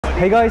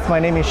Hey guys, my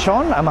name is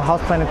Sean. I'm a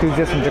houseplant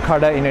enthusiast from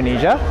Jakarta,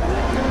 Indonesia.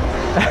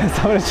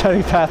 Someone is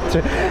trying fast.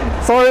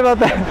 Sorry about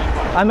that.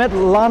 I'm at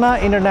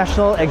LANNA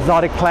International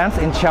Exotic Plants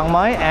in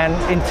Chiangmai, and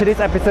in today's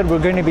episode we're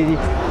going to be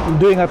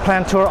doing a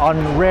plant tour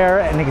on rare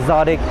and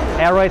exotic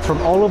AROIDS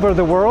from all over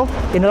the world.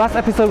 In the last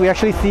episode we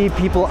actually see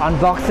people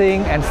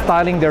unboxing and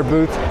styling their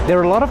booths. There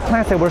are a lot of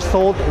plants that were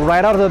sold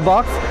right out of the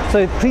box,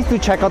 so please do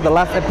check out the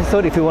last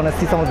episode if you want to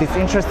see some of these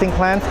interesting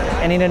plants.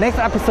 And in the next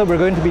episode we're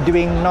going to be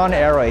doing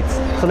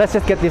non-AROIDS. So let's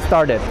just get this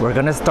started. We're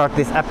going to start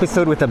this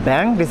episode with a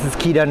bang. This is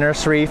Kida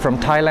Nursery from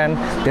Thailand.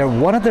 They're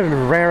one of the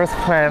rarest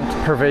plant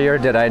purveyor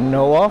that I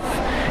know of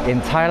in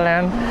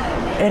Thailand.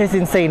 It is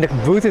insane. The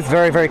booth is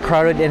very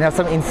crowded and have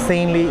some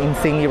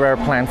insanely rare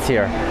plants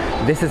here.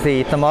 This is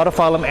a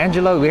Tomatophyllum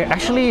Angela. We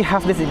actually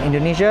have this in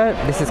Indonesia.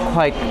 This is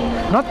quite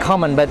not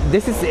common, but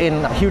this is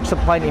in huge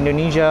supply in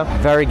Indonesia.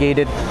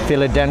 Variegated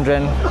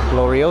Philodendron,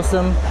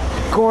 gloroisum.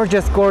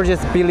 Gorgeous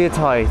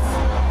biliatides.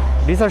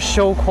 These are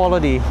show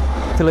quality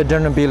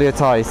Philodendron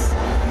biliatides.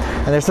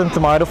 And there's some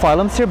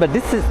Tomatophyllums here, but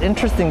this is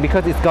interesting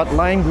because it's got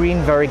lime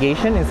green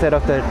variegation instead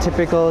of the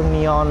typical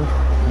neon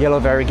yellow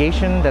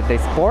variegation that they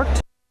sport.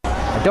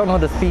 I don't know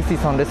the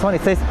species on this one.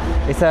 It says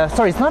it's a,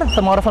 sorry, it's not a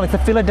Tomatophyllum, it's a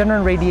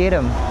Philodendron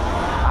radiatum.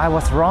 I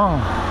was wrong.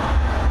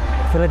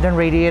 Philodendron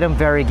radiatum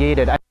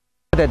variegated. I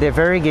know that they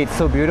variegate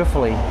so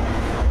beautifully.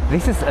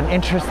 This is an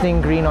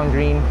interesting green on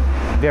green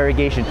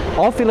variegation.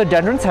 All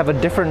philodendrons have a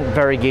different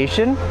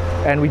variegation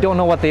and we don't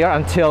know what they are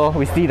until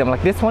we see them.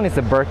 Like this one is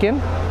a Birkin.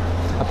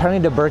 Apparently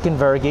the Birkin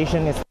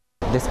variegation is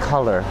this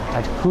color.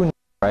 Who knows,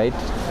 right?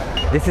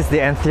 This is the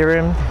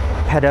anthurium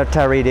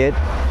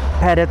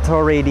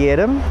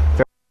pedatoradiatum.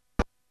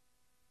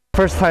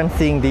 First time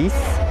seeing these.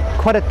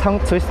 Quite a tongue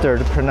twister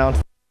to pronounce.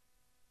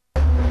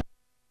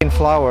 In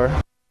flower.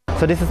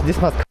 So this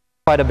must cost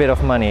quite a bit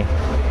of money.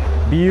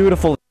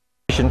 Beautiful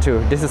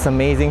too. This is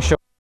amazing show.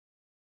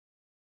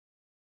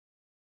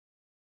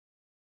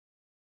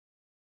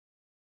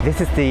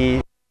 This is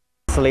the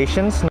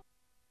installations.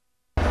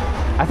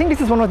 I think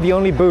this is one of the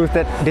only booths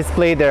that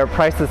display their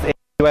prices in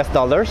US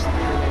dollars.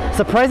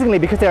 Surprisingly,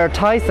 because they are a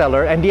Thai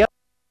seller and the other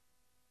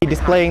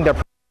displaying their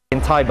price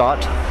in Thai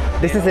baht.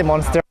 This is a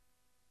monstera.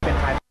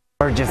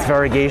 Gorgeous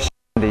variegation.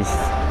 These.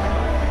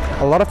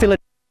 A lot of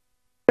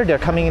philodendrons, they're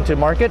coming into the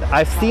market.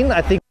 I've seen,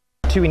 I think,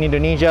 two in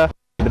Indonesia,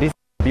 but these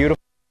are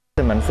beautiful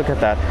specimens. Look at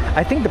that.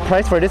 I think the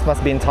price for this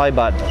must be in Thai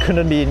baht.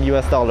 Couldn't be in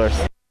US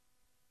dollars.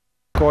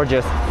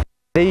 Gorgeous.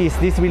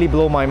 These really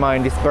blow my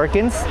mind. These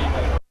Birkins.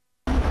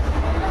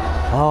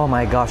 Oh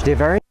my gosh, they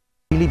vary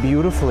really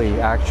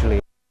beautifully actually.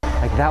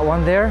 Like that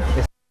one there,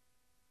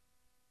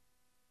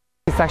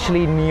 it's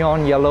actually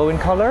neon yellow in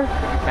color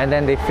and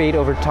then they fade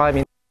over time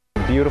in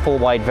beautiful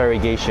white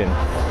variegation.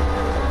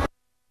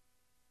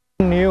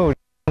 New,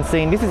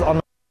 insane. This is on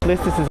my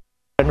list. This is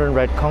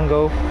red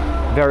Congo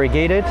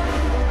variegated.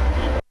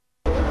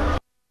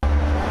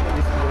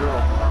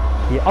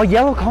 Yeah. Oh,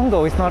 yellow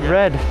Congo, it's not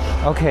red.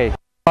 Okay.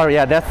 Oh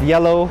yeah, that's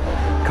yellow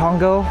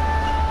Congo.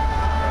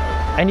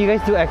 And you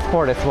guys do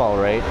export as well,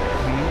 right?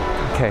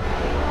 Mm-hmm. Okay.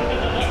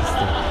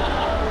 Interesting.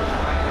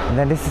 And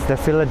then this is the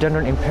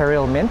Philodendron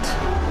Imperial Mint.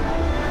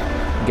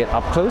 Get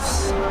up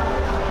close.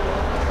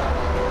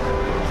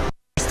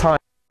 First time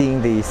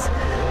seeing these.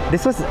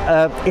 This was,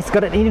 it's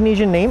got an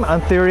Indonesian name,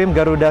 Anthurium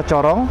Garuda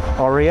Corong,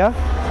 Aurea.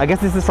 I guess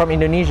this is from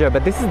Indonesia,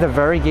 but this is the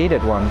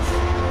variegated ones.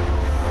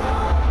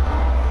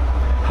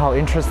 How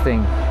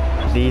interesting.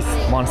 These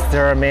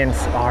monstera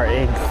mints are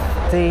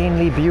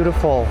insanely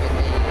beautiful.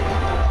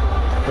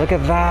 Look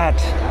at that.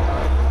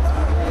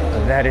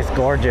 That is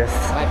gorgeous.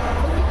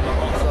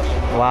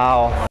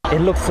 Wow. It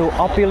looks so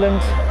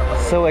opulent,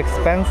 so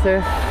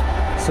expensive,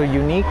 so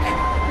unique.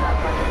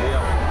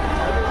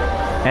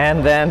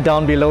 And then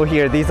down below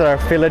here, these are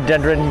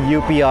Philodendron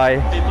UPI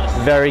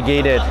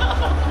variegated.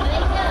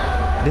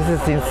 This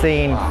is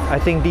insane. I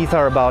think these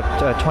are about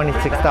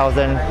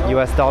 26,000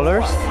 US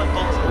dollars.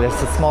 There's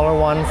the smaller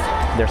ones.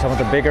 There's some of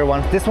the bigger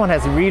ones. This one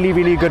has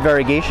really good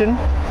variegation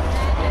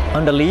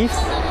on the leaves.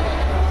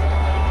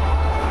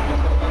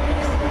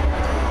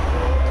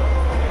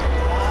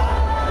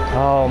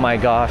 Oh my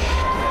gosh,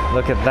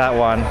 look at that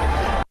one.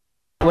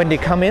 When they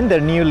come in, the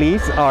new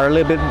leaves are a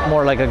little bit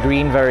more like a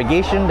green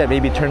variegation that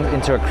maybe turns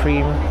into a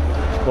cream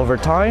over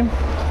time.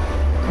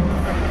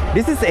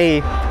 This is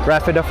a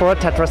Rhaphidophora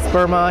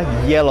tetrasperma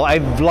yellow. I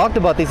vlogged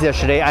about this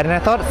yesterday and I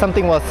thought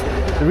something was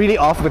really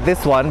off with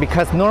this one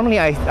because normally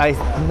I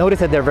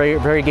noticed that their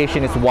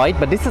variegation is white,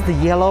 but this is the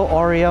yellow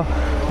Aurea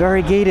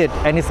variegated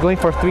and it's going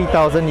for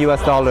 3,000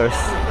 US dollars.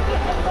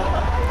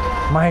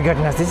 My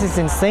goodness, this is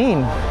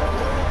insane.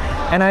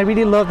 And I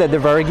really love that the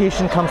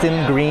variegation comes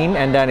in green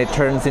and then it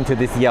turns into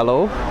this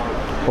yellow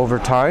over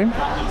time.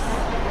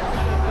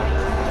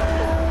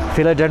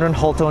 Philodendron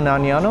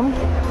holtonanianum,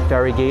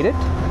 variegated.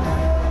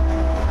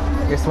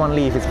 This one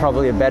leaf is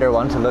probably a better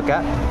one to look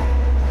at.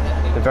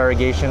 The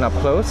variegation up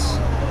close.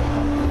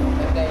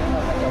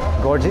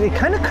 Gorgeous. It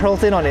kind of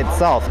curls in on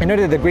itself. You know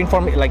that the green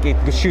form, like it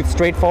shoots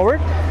straight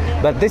forward,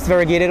 but this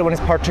variegated one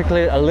is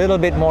particularly a little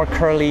bit more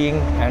curly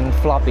and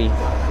floppy.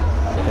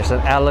 There's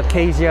an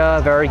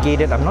alocasia,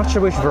 variegated. I'm not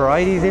sure which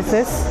variety this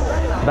is,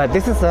 but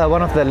this is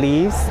one of the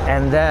leaves.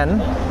 And then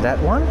that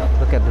one,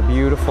 look at the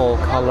beautiful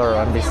color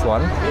on this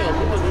one.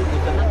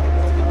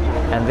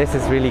 And this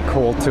is really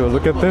cool too.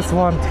 Look at this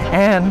one.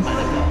 And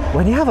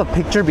when you have a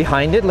picture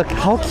behind it, look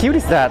how cute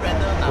is that,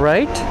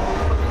 right?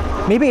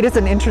 Maybe it is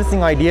an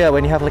interesting idea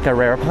when you have like a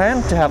rare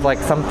plant to have like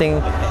something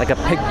like a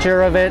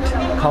picture of it,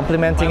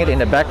 complementing it in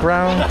the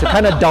background to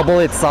kind of double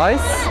its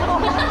size.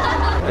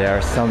 There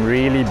are some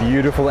really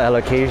beautiful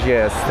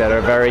alocasias that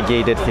are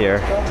variegated here.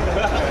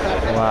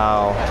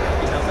 Wow.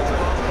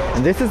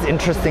 And this is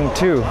interesting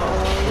too,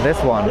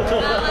 this one.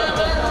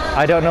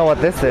 I don't know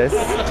what this is.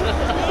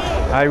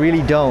 I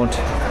really don't.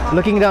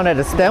 Looking down at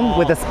the stem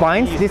with the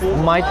spines, this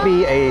might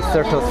be a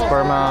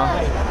certosperma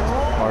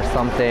or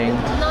something.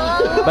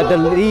 But the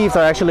leaves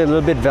are actually a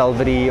little bit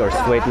velvety or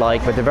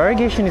suede-like, but the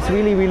variegation is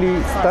really,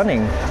 really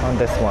stunning on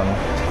this one.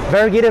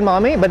 Variegated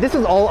mami, but this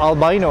is all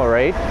albino,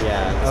 right?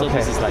 Yeah, so okay.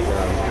 This is like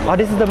oh,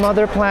 this is the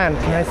mother plant.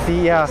 Can I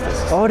see? Yeah.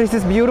 Oh, this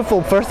is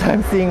beautiful. First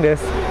time seeing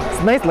this.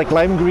 It's nice, like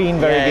lime green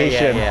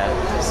variegation.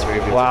 Yeah. It's very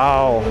beautiful.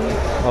 Wow.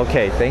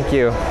 Okay, thank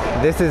you.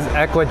 This is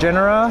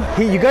Aquagenera.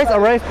 You guys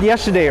arrived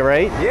yesterday,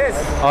 right? Yes.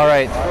 All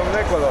right. From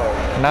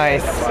Ecuador.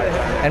 Nice.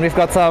 And we've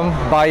got some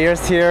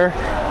buyers here.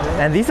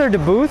 And these are the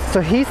booths.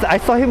 So I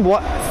saw him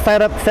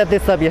set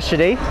this up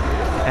yesterday.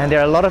 And there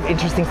are a lot of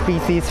interesting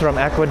species from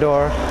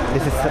Ecuador.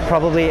 This is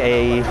probably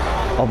a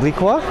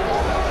obliqua.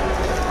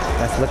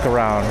 Let's look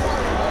around.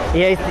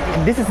 Yeah,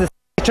 this is the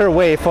signature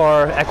way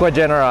for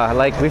Aquagenera.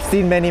 Like we've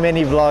seen many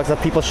vlogs of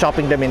people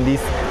shopping them in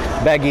these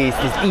baggies.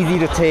 It's easy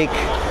to take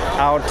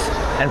out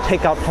and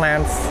pick out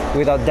plants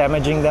without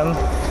damaging them.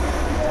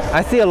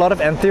 I see a lot of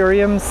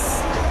anthuriums.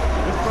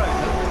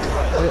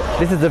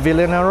 This is the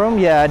Philodendron.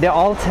 Yeah, they're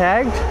all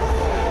tagged.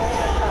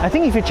 I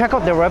think if you check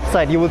out their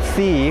website, you would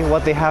see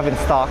what they have in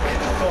stock.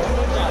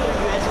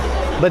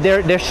 But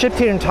they're shipped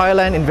here in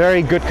Thailand in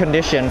very good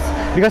conditions.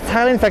 Because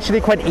Thailand is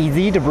actually quite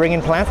easy to bring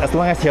in plants as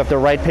long as you have the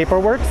right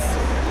paperwork.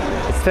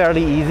 It's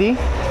fairly easy.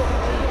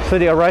 So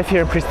they arrive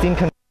here in pristine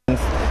conditions.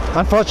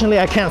 Unfortunately,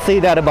 I can't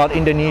say that about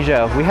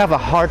Indonesia. We have a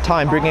hard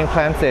time bringing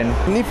plants in.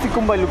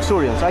 Magnificum by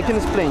luxurians. I can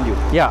explain you.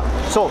 Yeah.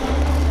 So,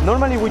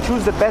 normally we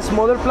choose the best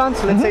mother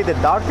plants, let's say the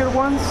darker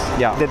ones,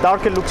 Yeah. the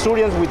darker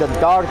luxurians with a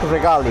dark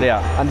regalia.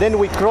 Yeah. And then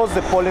we cross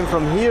the pollen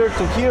from here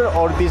to here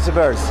or vice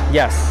versa.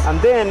 Yes.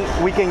 And then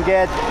we can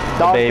get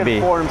darker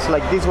baby. forms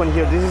like this one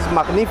here. This is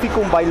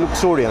Magnificum by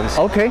luxurians.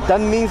 Okay.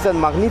 That means that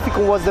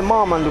Magnificum was the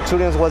mom and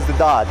luxurians was the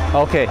dad.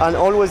 Okay. And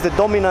always the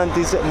dominant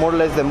is more or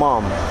less the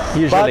mom.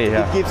 Usually,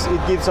 but yeah.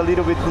 it gives a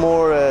little bit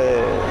more,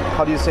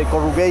 how do you say,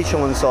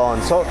 corrugation and so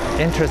on. So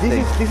Interesting.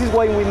 This is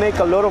why we make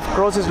a lot of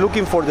crosses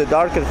looking for the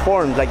darker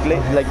forms.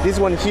 Like this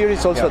one here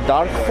is also a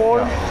dark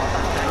form.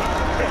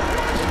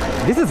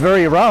 This is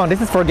very round. This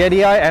is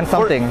forgetii and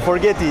something.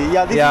 Forgetii.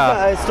 Yeah, this is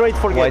a straight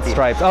forgetii. White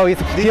stripes. Oh,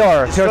 it's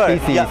pure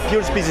species. Yeah,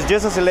 pure species,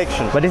 just a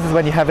selection. But this is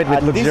when you have it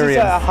with luxuriance. This is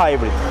a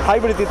hybrid.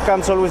 Hybrid, it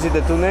comes always with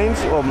the two names,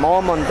 or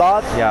mom and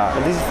dad. Yeah.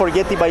 And this is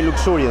forgetii by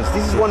luxuriance.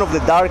 This is one of the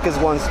darkest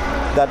ones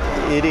that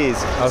it is.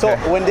 Okay. So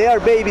when they are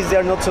babies, they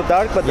are not so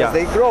dark, but as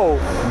they grow,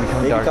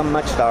 they become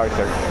much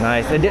darker.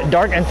 Nice.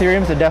 Dark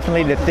anthuriums are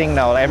definitely the thing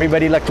now.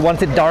 Everybody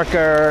wants it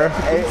darker,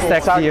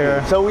 sexier.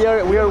 Exactly. So we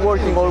are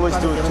working always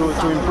to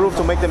improve,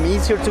 to make them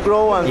easier to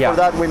grow, and for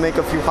that we make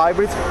a few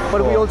hybrids.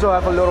 But we also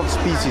have a lot of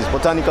species,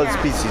 botanical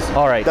species.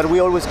 All right. That we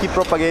always keep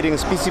propagating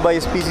species by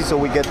species, so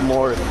we get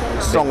more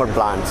stronger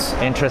plants.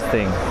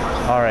 Interesting.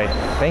 All right.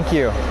 Thank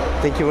you.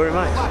 Thank you very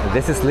much.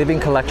 This is Living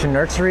Collection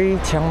Nursery,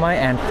 Chiangmai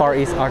and Far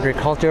East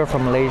Agriculture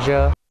from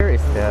Malaysia. Here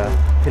is the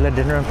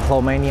Philodendron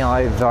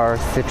plomanii var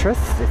citrus.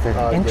 It's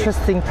an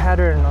interesting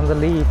pattern on the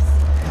leaves.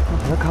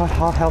 Look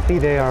how healthy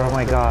they are. Oh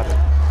my god.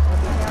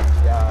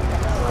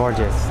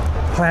 Gorgeous.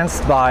 Plants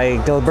by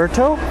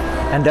Gilberto,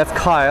 and that's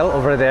Kyle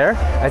over there.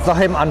 I saw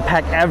him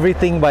unpack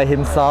everything by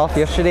himself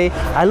yesterday.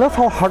 I love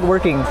how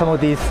hardworking some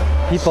of these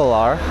people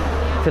are.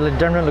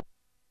 Philodendron.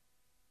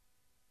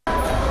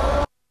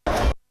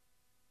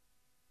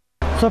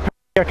 So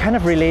they're kind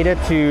of related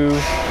to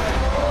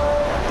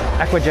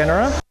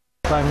Aquagenera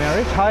by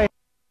marriage. Hi.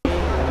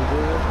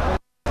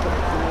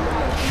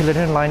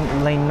 Philodendron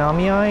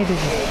lainamii. This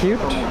is cute.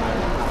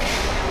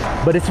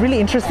 But it's really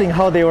interesting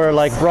how they were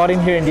brought in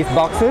here in these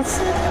boxes.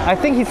 I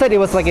think he said it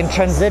was in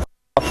transit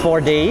for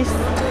 4 days,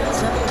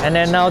 and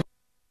then now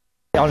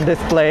on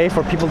display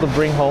for people to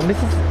bring home. This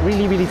is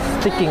really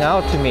sticking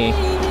out to me.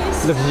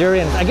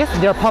 Luxuriant. I guess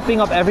they're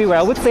popping up everywhere.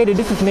 I would say that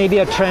this is maybe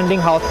a trending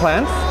house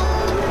plant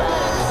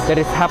that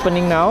is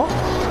happening now.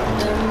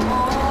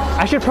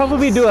 I should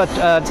probably do a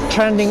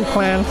trending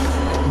plants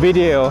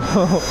video.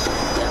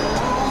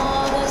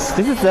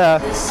 This is a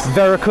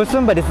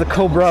verrucosum, but it's the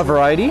cobra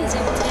variety.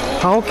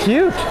 How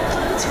cute!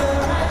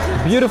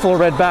 Beautiful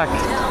red back.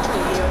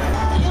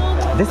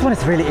 This one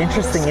is really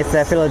interesting. It's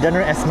a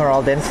Philodendron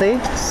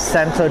esmeraldense,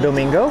 Santo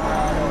Domingo.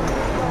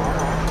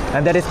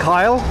 And that is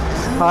Kyle.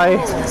 Hi.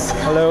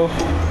 Hello.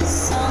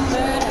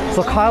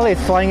 So Kyle is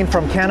flying in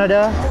from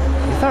Canada.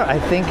 These are, I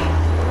think,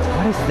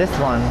 What is this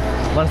one?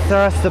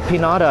 Monstera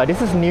supinata.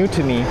 This is new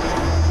to me.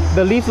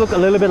 The leaves look a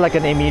little bit like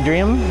an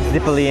Emydrium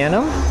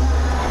zipilianum.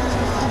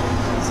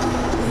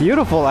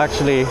 Beautiful,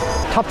 actually.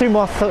 Top 3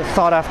 most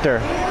sought after.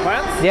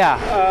 Plants? Yeah.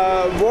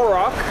 Raw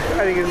rock,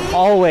 I think is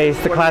always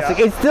the classic.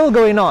 Yeah. It's still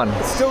going on.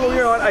 It's still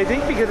going on, I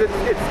think, because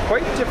it's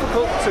quite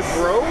difficult to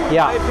grow, in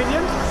my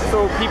opinion.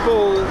 So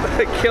people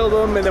kill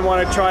them and then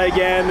want to try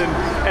again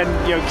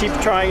and you know keep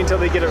trying until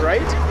they get it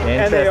right.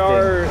 And they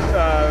are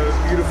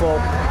beautiful.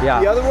 Yeah.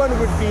 The other one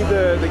would be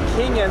the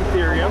king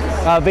anthurium.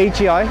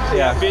 Veitchii.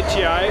 Yeah,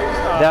 Veitchii.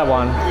 That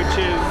one. Which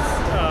is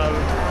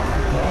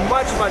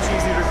much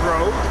easier to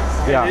grow.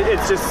 Yeah.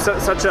 It's just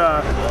such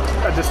a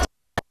distinct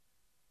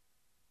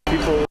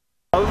people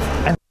love.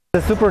 And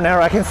it's super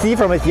narrow. I can see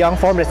from its young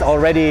form it's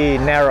already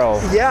narrow.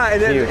 Yeah,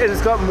 and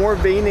it's got more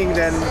veining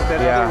than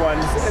other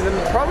ones. And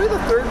then probably the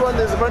third one,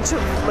 there's a bunch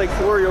of like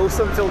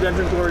gloroisum,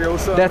 Philodendron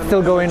gloroisum. That's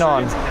still going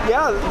on.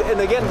 Yeah,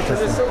 and again,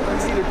 because it's so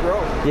easy to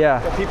grow. Yeah.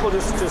 That people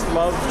just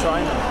love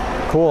trying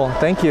them. Cool,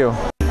 thank you.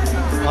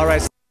 All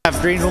right, so I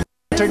have green room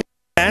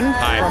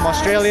from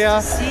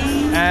Australia.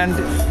 And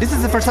this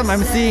is the first time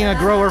I'm seeing a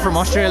grower from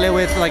Australia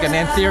with like an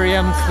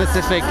anthurium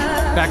specific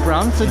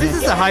background. So this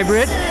is a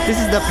hybrid. This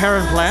is the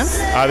parent plant.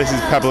 This is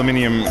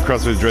Papilominium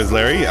crossed with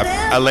Drosleri,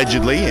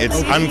 allegedly.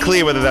 It's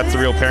unclear whether that's the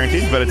real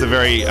parentage, but it's a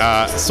very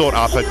sought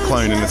after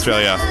clone in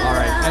Australia. All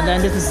right. And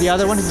then this is the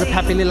other one. This is the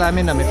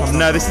Papilolaminum, if I'm not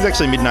No, this is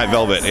actually Midnight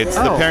Velvet. It's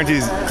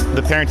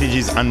the parentage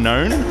is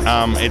unknown.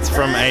 It's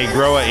from a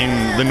grower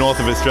in the north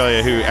of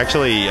Australia who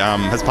actually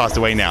has passed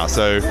away now.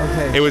 So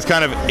it was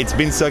it's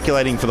been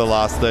circulating for the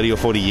last 30 or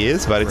 40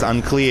 years, but it's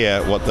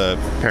unclear what the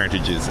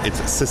parentage is. It's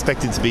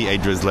suspected to be a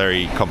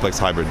Drosleri complex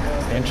hybrid.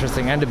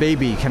 Interesting. And the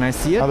baby, can I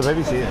see it? Oh, the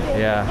baby's here.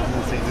 Yeah.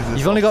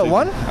 You've only got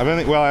one?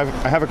 I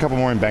have a couple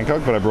more in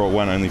Bangkok, but I brought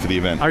one only for the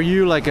event. Are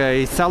you like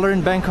a seller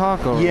in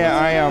Bangkok? Or? Yeah,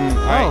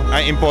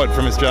 I import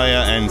from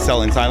Australia and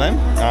sell in Thailand,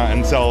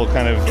 and sell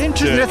kind of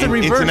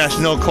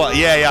international.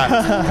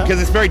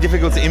 Because it's very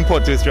difficult to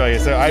import to Australia,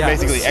 so I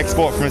basically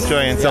export from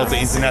Australia and sell to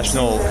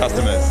international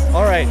customers.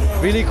 All right,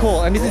 really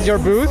cool. And this is your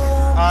booth?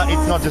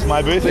 It's not just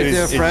my booth.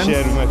 It's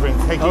shared with my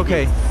friends. Hey, Kiki.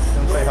 Okay.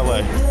 Come say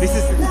hello. This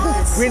is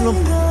Green Room.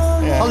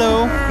 Yeah.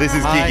 Hello. This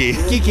is Kiki.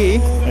 Kiki.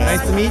 Yeah.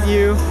 Nice to meet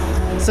you.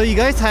 So you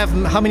guys have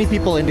how many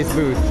people in this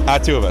booth?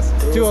 2 of us.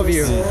 2 of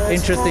you.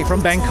 Interesting.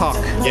 From Bangkok.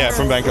 Yeah,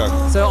 from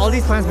Bangkok. So all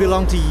these plants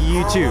belong to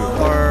you too,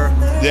 or?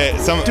 Yeah,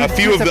 a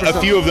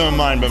few of them are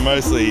mine, but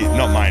mostly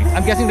not mine.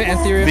 I'm guessing the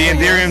anthuriums. The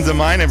anthuriums are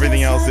mine.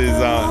 Everything else is.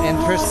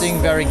 Interesting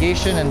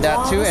variegation and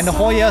that too. And the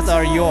Hoyas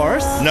are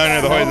yours. No,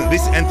 the Hoyas.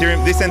 This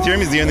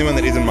anthurium is the only one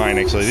that isn't mine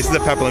actually. This is a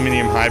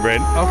Papilominium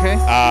hybrid. Okay.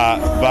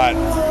 But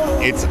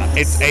it's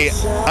a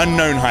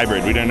unknown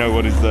hybrid. We don't know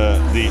what is the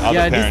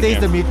other parent. These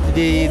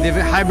days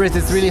the hybrids,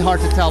 it's really hard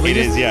to tell. We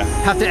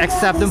have to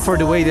accept them for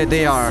the way that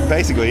they are.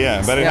 Basically,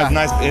 yeah. But it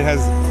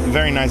has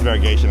very nice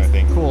variegation, I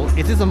think. Cool.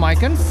 Is this a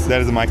Mycans? That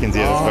is a Mycans,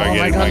 yeah. Oh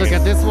my god, look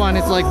at this one.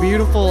 It's like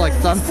beautiful, like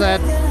sunset.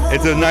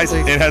 It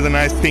has a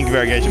nice pink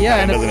variegation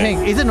pattern, doesn't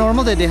it? Is it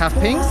normal that they have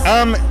pinks?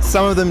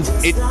 Some of them,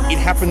 it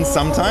happens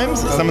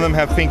sometimes. Okay. Some of them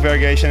have pink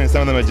variegation and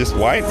some of them are just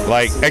white.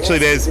 Like, actually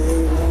there's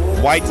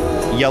white,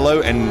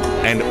 yellow, and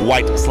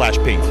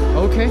white/pink.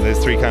 Okay.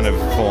 There's 3 kind of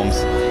forms.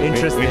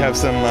 Interesting. We have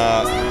some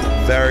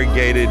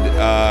variegated,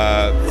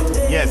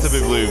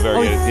 Cebu blue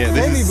variegated.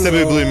 This is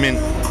Cebu blue mint.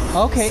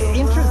 Okay,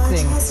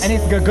 interesting. And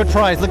it's a good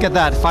price. Look at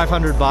that,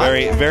 500 baht.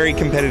 Very, very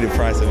competitive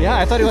price. Yeah,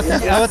 I thought it was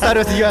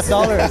US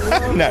dollars.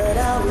 No.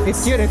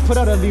 It's cute. It's put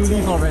out a new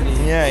leaf already.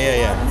 Yeah.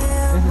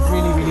 This is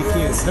really, really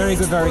cute. Very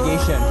good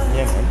variegation.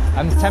 Yeah.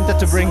 I'm tempted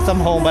to bring some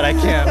home, but I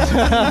can't.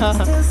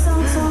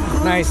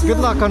 Nice. Good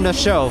luck on the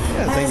show.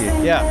 Yeah, thank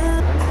you.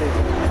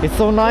 Yeah. It's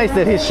so nice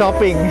that he's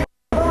shopping.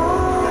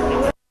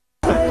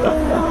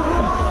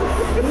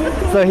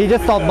 So he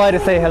just stopped by to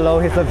say hello.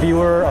 He's a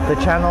viewer of the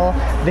channel.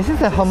 This is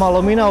a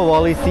Homalomina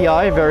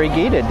wallisii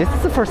variegated. This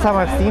is the first time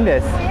I've seen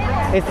this.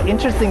 It's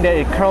interesting that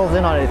it curls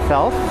in on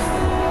itself.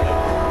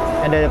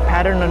 And the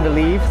pattern on the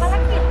leaves,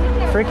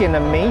 freaking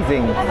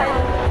amazing.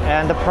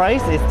 And the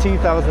price is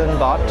 2,000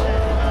 baht.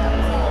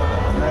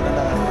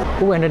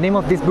 Oh, and the name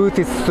of this booth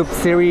is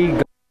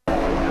Subsiri.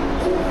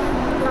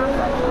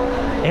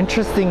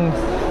 Interesting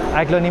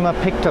Aglonema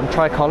pictum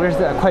tricolors.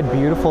 They are quite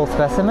beautiful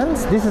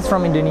specimens. This is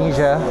from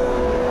Indonesia.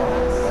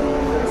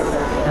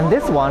 And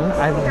this one,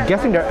 I'm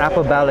guessing they're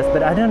Apobalis,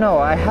 but I don't know.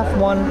 I have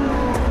one.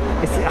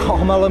 It's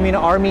Homalomina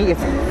army.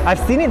 I've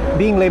seen it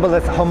being labeled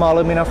as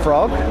Homalomina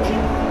frog.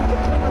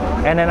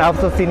 And then I've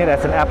also seen it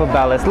as an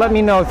Apobalis. Let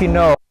me know if you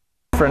know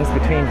the difference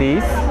between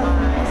these.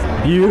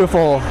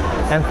 Beautiful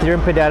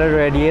Anthurium pedata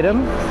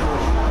radiatum,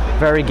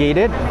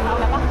 variegated.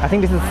 I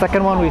think this is the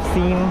second one we've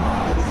seen.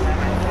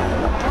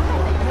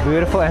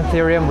 Beautiful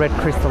Anthurium red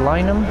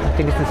crystallinum. I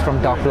think this is from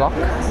Doc Block.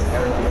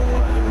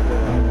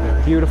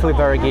 Beautifully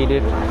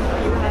variegated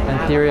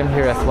Anthurium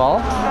here as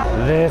well.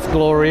 This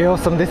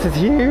gloriosum, this is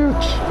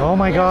huge. Oh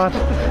my god,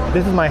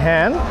 this is my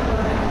hand.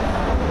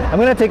 I'm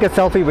gonna take a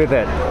selfie with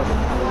it.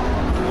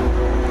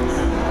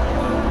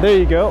 There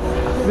you go.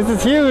 This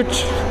is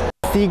huge.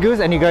 Sea goose,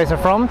 and you guys are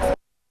from?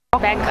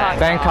 Bangkok.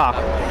 Bangkok.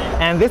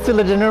 And this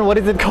philodendron, what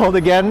is it called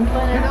again?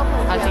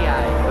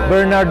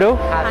 Bernardo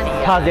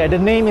Hazia. The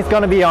name is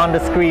going to be on the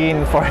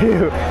screen for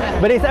you.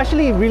 But it's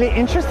actually really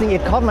interesting.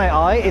 It caught my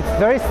eye. It's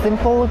very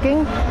simple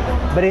looking,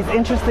 but it's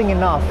interesting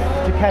enough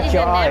to catch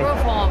your eye.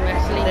 Form,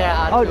 actually.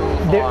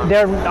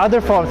 There are other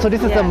forms. So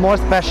this is a more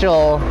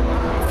special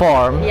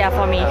form. Yeah,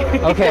 for me.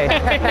 Okay.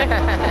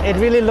 It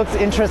really looks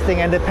interesting,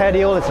 and the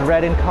petiole is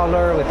red in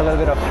color with a little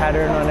bit of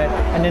pattern on it.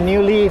 And the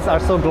new leaves are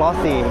so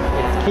glossy.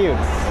 It's cute.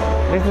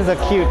 This is a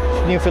cute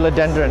new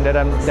philodendron that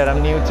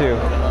I'm new to.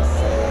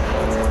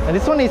 And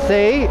this one is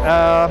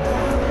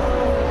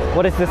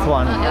what is this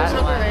one?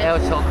 El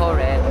Choco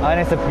Red. And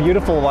it's a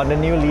beautiful one, the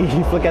new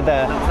leaf. Look at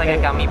that. Looks like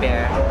a gummy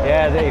bear.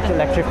 Yeah, the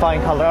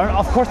electrifying color. And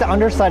of course, the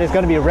underside is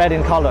going to be red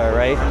in color,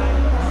 right?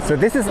 So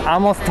this is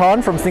Amos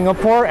Ton from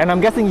Singapore, and I'm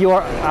guessing you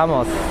are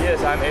Amos.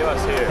 Yes, I'm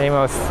Amos here.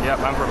 Amos. Yep,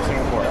 I'm from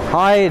Singapore.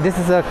 Hi, this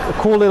is a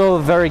cool little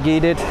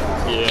variegated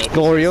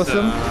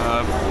gloroisum.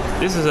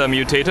 This is a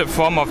mutated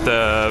form of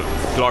the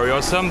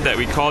gloroisum that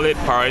we call it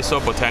Paraiso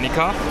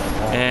botanica.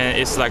 And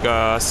it's like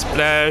a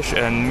splash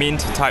and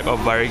mint type of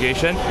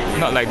variegation,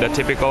 not like the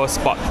typical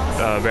spot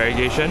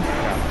variegation.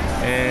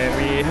 And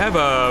we have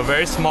a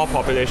very small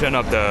population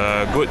of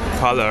the good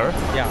color.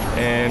 Yeah.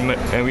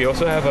 And we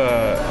also have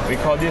we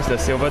call this the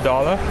silver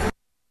dollar.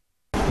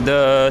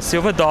 The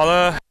silver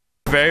dollar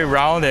is very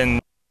round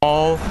and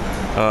small,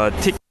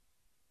 thick,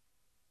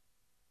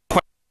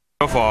 quite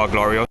for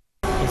gloriosum.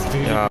 It's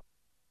really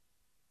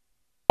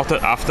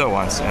After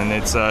once, and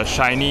it's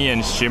shiny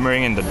and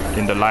shimmering in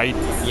the light.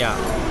 Yeah.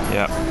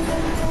 Yeah.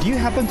 Do you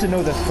happen to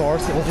know the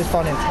source? Was it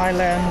found in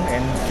Thailand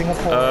and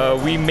Singapore?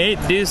 We made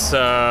this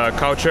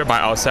culture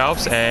by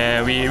ourselves,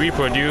 and we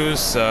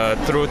reproduce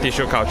through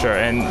tissue culture.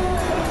 And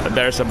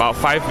there's about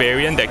 5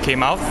 variants that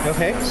came out.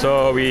 Okay.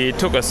 So we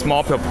took a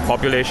small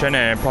population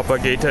and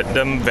propagated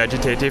them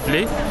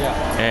vegetatively.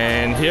 Yeah.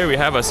 And here we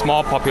have a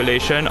small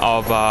population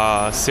of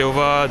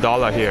silver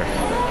dollar here.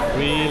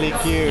 Really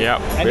cute.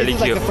 Yeah, and really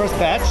this is cute. Like the first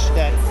batch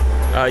that.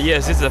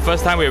 Yes, this is the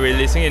first time we're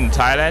releasing in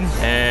Thailand,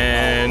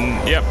 and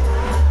yep,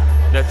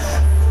 that's.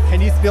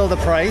 Can you spill the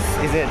price?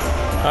 Is it?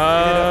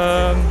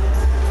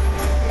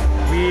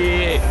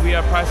 We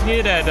are pricing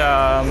it at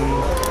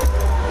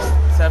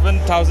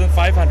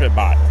 7,500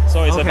 baht.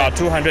 So it's about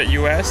 200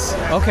 US.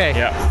 Okay.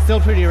 Yeah. Still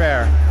pretty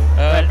rare.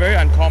 Very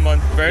uncommon.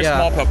 Very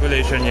small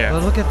population. Yeah.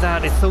 Well, look at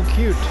that. It's so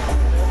cute.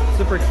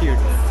 Super cute.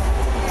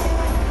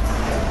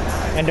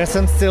 And there's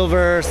some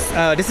silvers.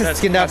 This is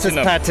Scindapsus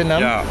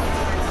platinum. Yeah.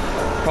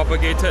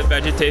 Propagated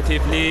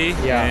vegetatively.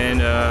 Yeah.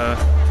 And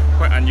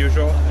quite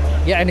unusual.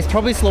 Yeah, and it's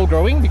probably slow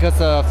growing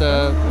because of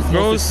the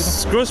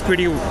grows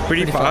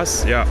pretty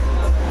fast. Yeah.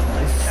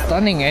 It's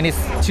stunning, and it's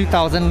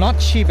 2,000. Not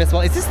cheap as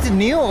well. Is this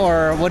new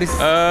or what is?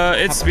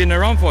 It's been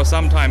around for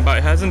some time, but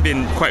it hasn't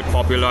been quite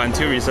popular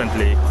until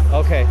recently.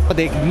 Okay. But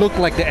they look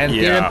like the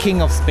Anthurium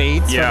King of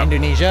Spades from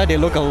Indonesia. They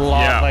look a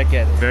lot like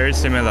it. Very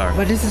similar.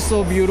 But this is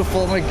so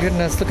beautiful. My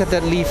goodness, look at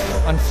that leaf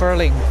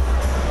unfurling.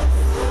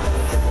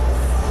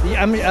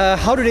 I mean,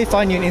 how do they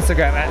find you on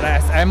Instagram?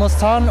 As Amos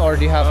Ton, or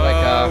do you have like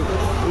a...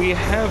 We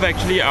have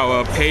actually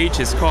our page.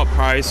 It's called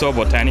Paraiso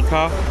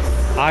Botanica.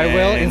 I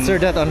will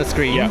insert that on the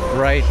screen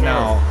right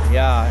now.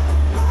 Yeah.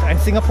 And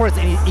Singapore is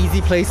an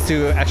easy place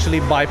to actually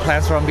buy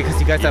plants from because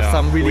you guys have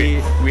some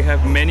really... We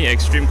have many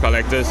extreme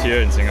collectors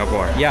here in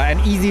Singapore. Yeah,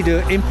 and easy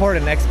to import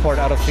and export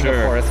out of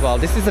Singapore as well.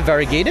 This is a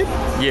variegated?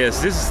 Yes,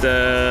 this is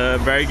the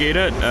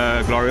variegated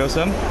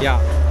gloriosum. Yeah.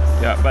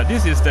 Yeah, but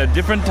this is the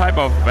different type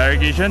of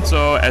variegation.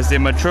 So as they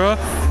mature,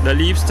 the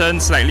leaves turn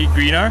slightly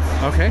greener.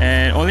 Okay.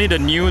 And only the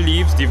new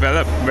leaves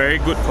develop very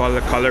good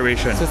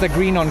coloration. So it's a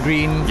green on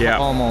green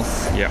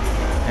almost. Yeah.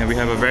 And we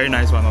have a very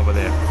nice one over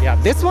there. Yeah,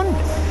 this one,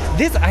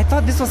 I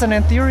thought this was an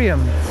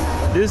anthurium.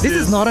 This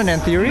is not an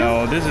anthurium?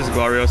 No, this is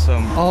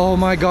gloriosum. Oh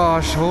my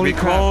gosh, holy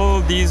crap. We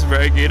call these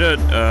variegated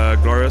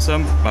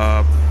gloriosum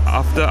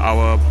after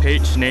our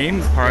page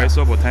name,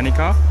 Paraiso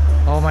Botanica.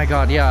 Oh my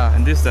god, yeah.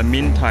 And this is the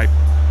mint type.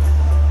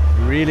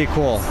 Really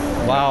cool.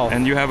 Wow.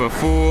 And you have a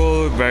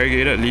full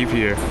variegated leaf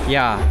here.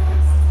 Yeah.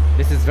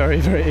 This is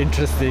very, very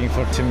interesting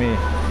to me.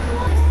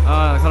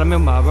 Caramel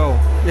marble.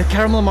 Yeah,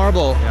 caramel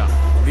marble. Yeah.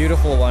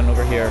 Beautiful one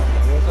over here.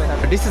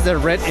 This is a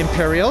red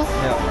imperial.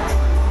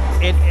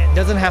 Yeah. It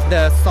doesn't have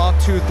the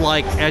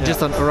sawtooth-like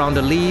edges around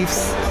the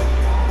leaves.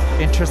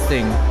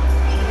 Interesting.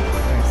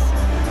 Nice.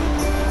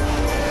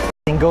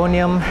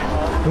 Syngonium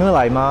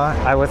Mulaima.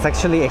 I was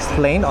actually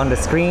explained on the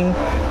screen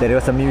that it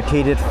was a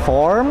mutated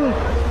form.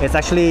 It's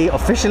actually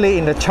officially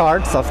in the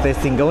charts of the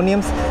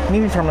Syngoniums,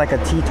 maybe from like a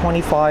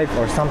T25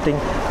 or something,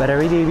 but I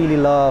really, really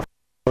love.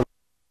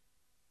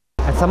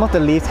 And some of the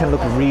leaves can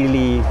look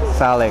really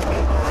phallic,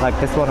 like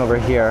this one over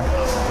here.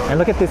 And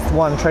look at this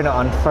one trying to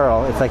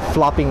unfurl. It's like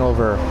flopping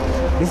over.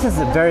 This is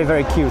a very,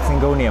 very cute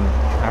Syngonium,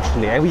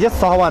 actually. And we just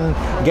saw one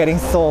getting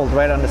sold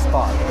right on the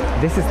spot.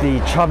 This is the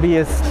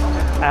chubbiest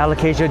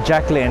Alocasia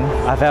Jacqueline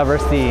I've ever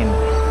seen.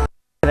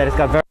 That it's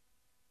got very...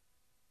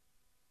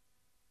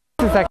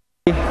 This is actually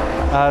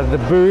the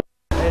booth.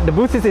 The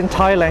booth is in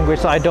Thai language,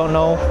 so I don't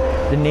know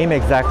the name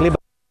exactly. But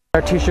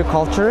are tissue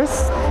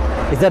culturists.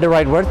 Is that the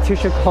right word?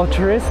 Tissue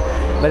culturist?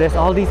 But there's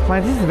all these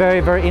plants. This is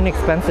very, very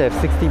inexpensive.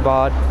 60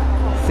 baht.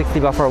 60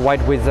 baht for a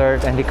white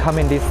wizard, and they come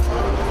in these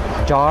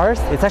jars.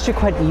 It's actually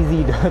quite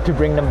easy to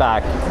bring them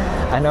back.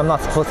 I know I'm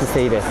not supposed to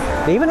say this.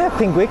 They even have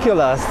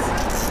pinguiculas.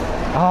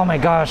 Oh my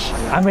gosh,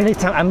 I'm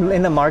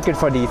in the market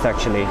for these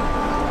actually.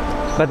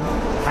 But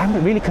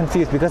I'm really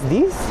confused because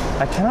these,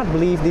 I cannot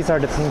believe these are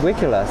the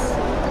pinguiculas.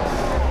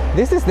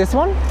 This is this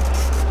one?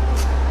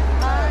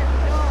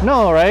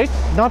 No, right?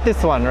 Not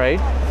this one, right?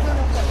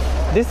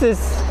 This is...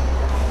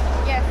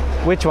 Yes.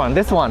 Which one?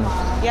 This one?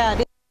 Yeah.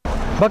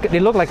 But they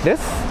look like this?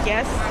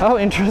 Yes. Oh,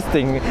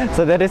 interesting.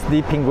 So that is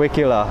the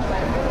pinguicula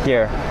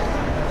here.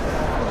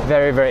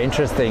 Very, very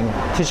interesting.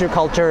 Tissue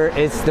culture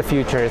is the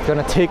future. It's going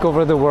to take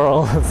over the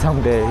world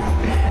someday.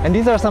 And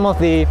these are some of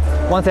the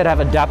ones that have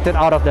adapted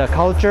out of the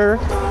culture.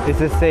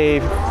 This is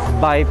a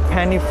by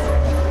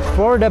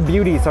Florida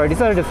Beauty. Sorry, these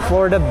are the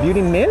Florida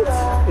Beauty mint.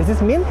 Is this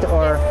mint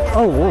or?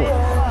 Oh,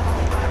 whoa.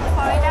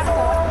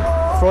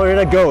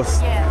 Florida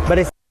Ghost. Yeah. But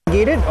it's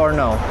gated or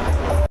no?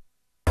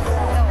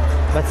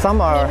 But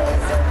some are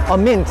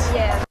mint.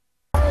 Yeah.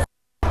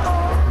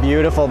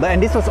 Beautiful.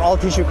 And this was all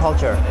tissue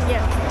culture.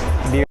 Yeah.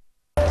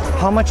 Beautiful.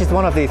 How much is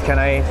one of these? Can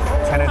I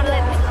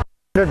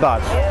 100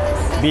 baht.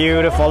 Yeah.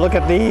 Beautiful. Look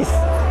at these.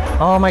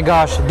 Oh my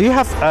gosh. Do you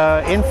have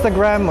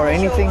Instagram or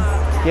anything?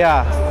 Sure.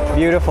 Yeah.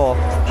 Beautiful.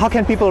 How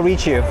can people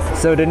reach you?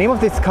 So the name of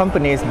this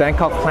company is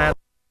Bangkok Plant,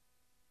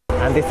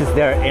 and this is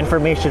their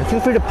information. Feel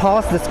free to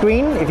pause the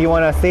screen if you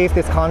want to save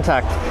this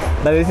contact.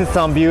 But this is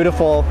some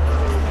beautiful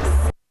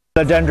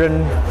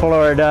Philodendron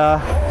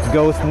Florida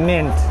Ghost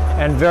Mint,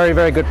 and very,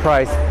 very good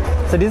price.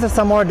 So these are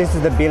some more. This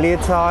is the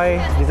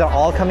Biliatai. These are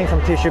all coming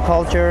from tissue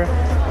culture.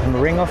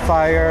 Ring of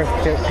Fire,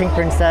 Pink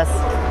Princess,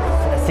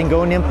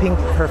 Syngonium Pink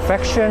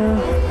Perfection.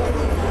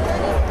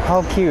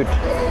 How cute.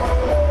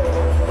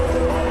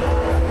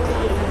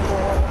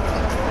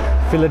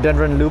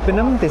 Philodendron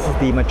lupinum. This is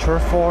the mature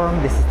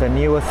form. This is the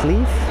newest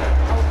leaf.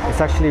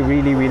 It's actually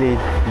really, really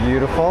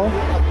beautiful.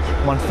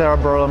 Monstera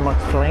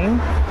Flame.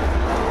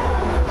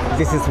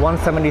 This is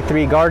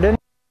 173 Garden.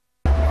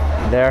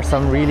 There are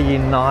some really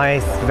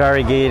nice,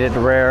 variegated,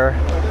 rare.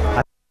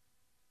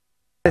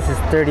 This is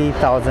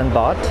 30,000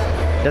 baht.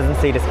 Doesn't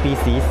say the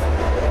species,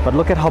 but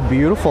look at how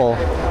beautiful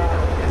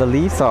the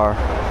leaves are.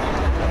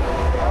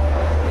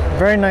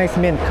 Very nice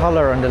mint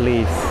color on the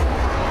leaves.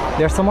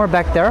 There's some more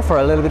back there for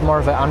a little bit more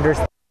of an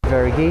understanding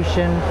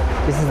variegation.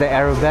 This is the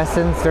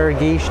arabescens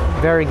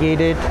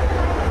variegated.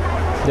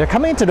 They're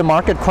coming into the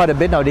market quite a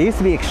bit now. They used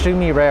to be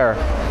extremely rare.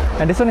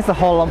 And this one is a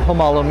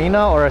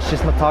Homalomina or a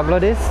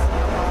Schismatoglotis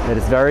that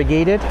is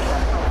variegated.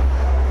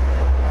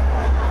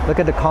 Look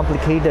at the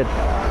complicated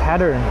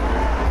pattern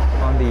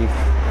on these.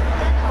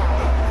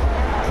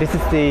 This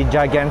is the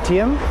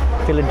Giganteum,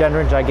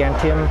 Philodendron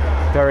Giganteum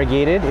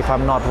variegated, if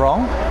I'm not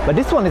wrong. But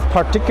this one is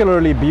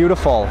particularly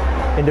beautiful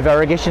in the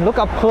variegation. Look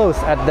up close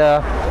at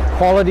the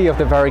quality of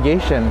the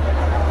variegation.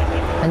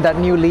 And that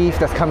new leaf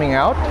that's coming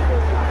out.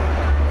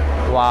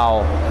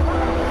 Wow.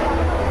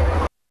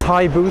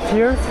 Thai booth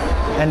here.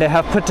 And they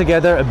have put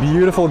together a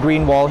beautiful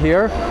green wall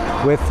here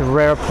with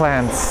rare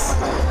plants.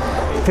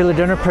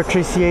 Philodendron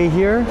Patriciae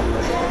here.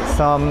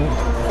 Some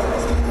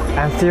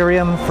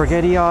Anthurium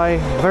Forgetii.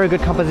 Very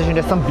good composition.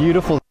 There's some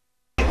beautiful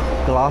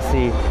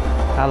glossy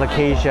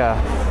Alocasia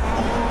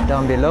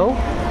down below.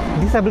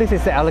 This I believe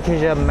is the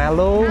Alocasia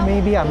Mallow,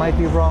 maybe, I might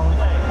be wrong.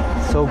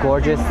 So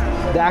gorgeous.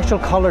 The actual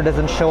color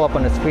doesn't show up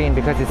on the screen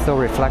because it's so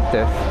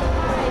reflective.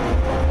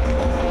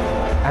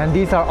 And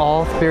these are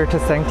all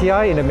Spiritus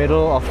Sanctii in the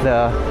middle of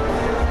the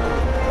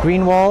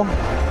green wall.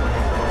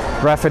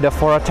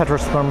 Rhaphidophora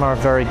tetrasperma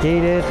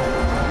variegated.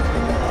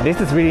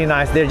 This is really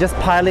nice. They're just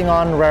piling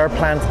on rare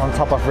plants on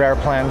top of rare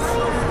plants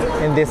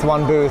in this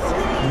one booth.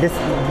 This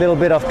little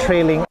bit of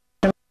trailing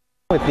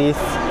with these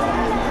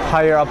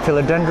higher up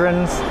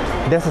philodendrons.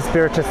 There's a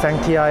Spiritus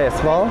Sanctii as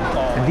well.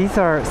 And these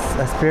are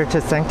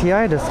Spiritus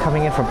Sanctii that's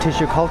coming in from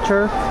tissue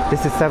culture.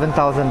 This is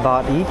 7,000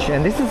 baht each.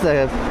 And this is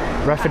a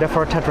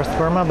Rhaphidophora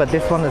tetrasperma, but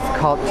this one is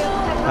caught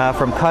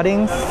from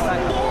cuttings.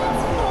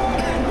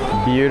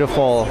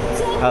 Beautiful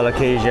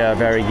Alocasia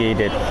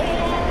variegated.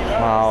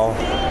 Wow.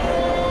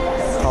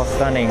 How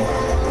stunning.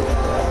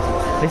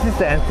 This is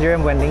the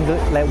Anthurium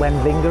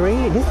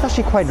Wendlingeri. This is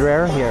actually quite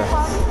rare here.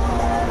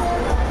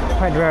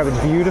 Quite rare with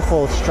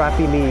beautiful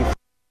strappy leaves.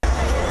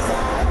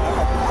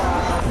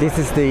 This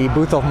is the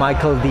booth of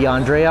Michael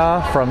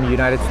DeAndrea from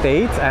United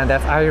States, and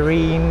that's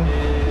Irene.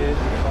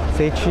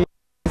 Say cheese.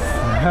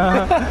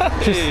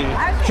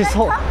 she's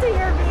come to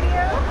your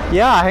video.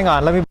 Yeah, hang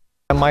on. Let me bring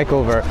the mic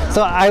over.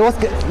 So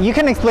you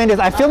can explain this.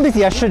 I filmed this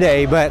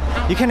yesterday, but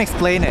you can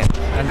explain it.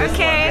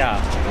 Okay.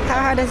 Yeah.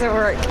 How does it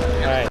work?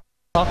 All right.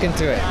 Talk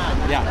into it.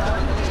 Yeah.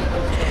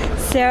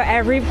 So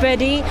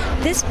everybody,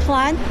 this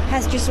plant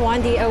has just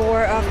won the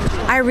award of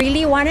I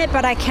really want it,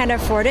 but I can't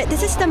afford it.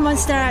 This is the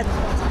Monstera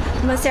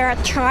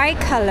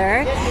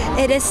tricolor.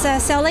 It is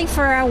selling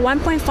for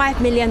 1.5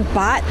 million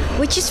baht,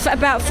 which is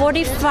about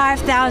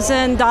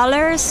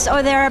 $45,000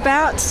 or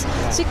thereabouts.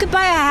 So you could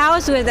buy a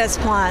house with this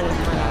plant.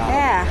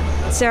 Yeah.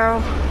 So,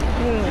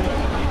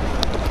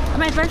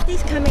 my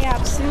birthday's coming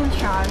up soon,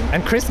 Sean.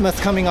 And Christmas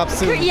coming up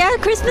soon. Yeah,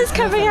 Christmas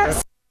coming up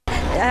soon.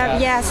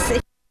 Yes, if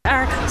you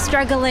are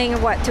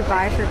struggling what to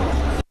buy for me.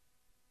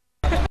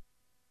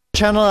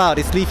 Channel out,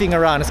 it's leafing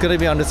around, it's gonna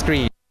be on the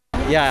screen.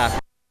 Yeah. If you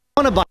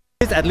wanna buy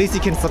this, at least you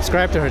can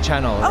subscribe to her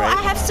channel, Oh, right?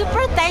 I have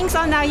super thanks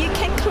on now. You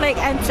can click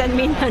and send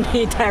me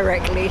money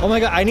directly. Oh my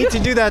god, I need to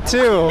do that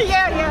too.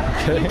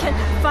 Yeah. You can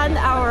fund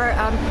our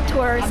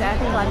tours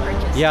and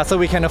lunches. Yeah, so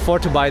we can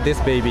afford to buy this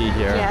baby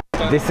here. Yeah.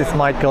 This is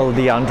Michael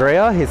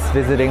DeAndrea. He's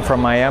visiting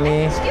from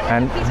Miami,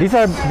 and these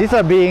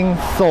are being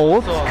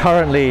sold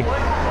currently.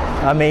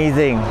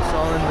 Amazing. It's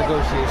all in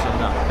negotiation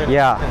now.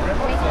 Yeah.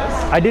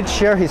 I did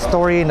share his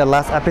story in the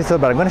last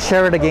episode, but I'm going to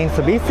share it again.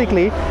 So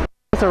basically, he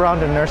was around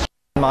the nursery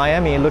in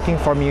Miami looking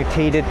for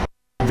mutated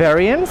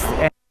variants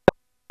and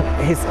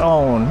his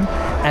own.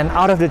 And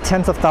out of the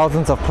tens of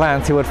thousands of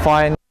plants, he would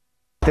find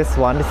this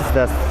one. This is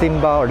the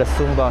Simba or the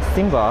Sumba.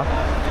 Simba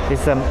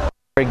is a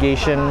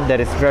variegation that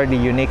is very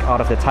unique out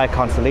of the Thai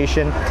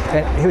constellation,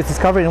 and he was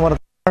discovered in one of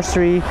the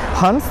nursery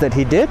hunts that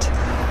he did.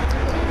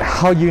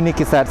 How unique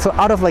is that? So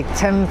out of like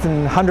tens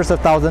and hundreds of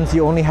thousands,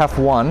 you only have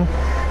one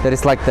that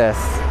is like this.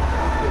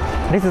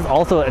 This is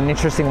also an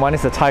interesting one.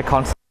 It's a Thai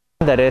constellation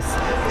that is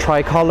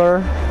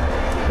tricolor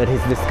that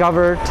he's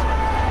discovered.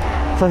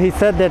 So he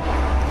said that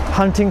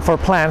hunting for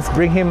plants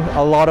bring him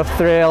a lot of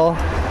thrill.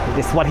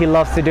 It's what he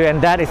loves to do,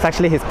 and that is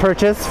actually his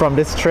purchase from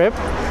this trip.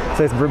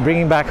 So he's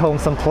bringing back home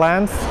some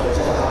plants.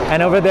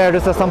 And over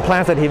there's some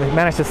plants that he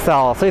managed to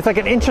sell. So it's like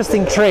an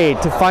interesting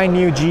trade to find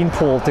new gene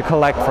pool to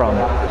collect from.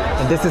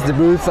 And this is the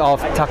booth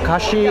of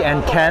Takashi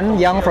and Ken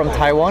Young from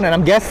Taiwan. And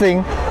I'm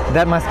guessing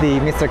that must be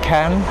Mr.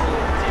 Ken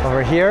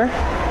over here.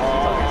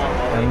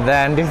 And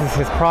then this is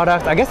his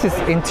product. I guess he's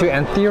into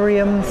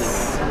anthuriums,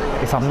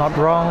 if I'm not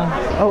wrong.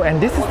 Oh,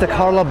 and this is the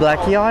Carla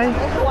Blacki.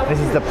 This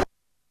is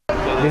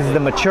the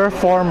mature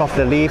form of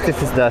the leaf. This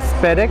is the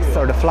spadix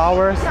or the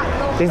flowers.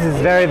 This is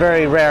very,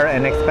 very rare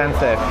and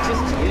expensive.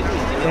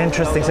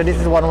 Interesting. So this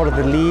is what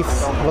the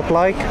leaves look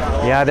like.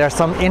 Yeah, there are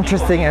some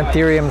interesting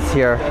anthuriums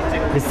here.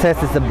 This says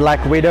it's the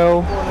black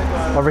widow.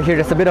 Over here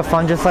there's a bit of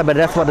fungicide, but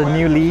that's what the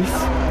new leaf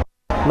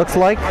looks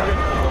like.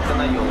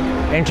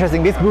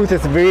 Interesting. This booth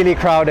is really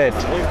crowded.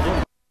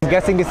 I'm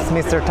guessing this is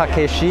Mr.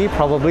 Takeshi,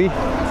 probably.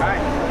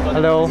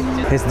 Hello.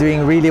 He's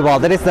doing really well.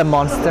 That is the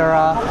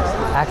monstera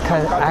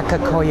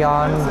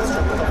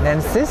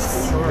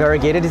Acacoyanensis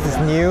variegated. This is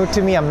new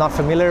to me. I'm not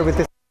familiar with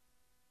this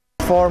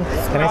form.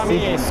 Can I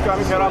see?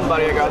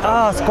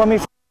 Ah, squammy.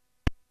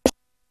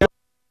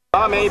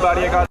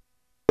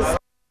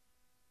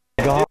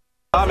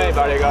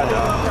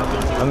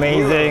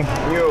 Amazing.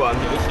 New one.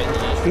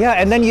 Yeah,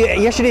 and then you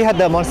yesterday had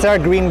the Monstera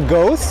Green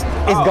Ghost.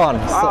 It's gone.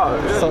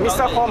 So,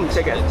 Mr. Home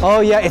ticket. oh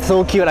yeah, it's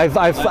so cute.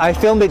 I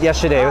filmed it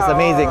yesterday. It was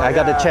amazing. I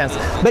got the chance.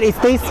 But it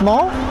stays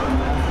small.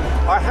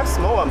 I have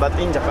small one, but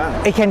in Japan.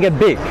 It can get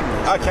big.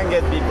 I can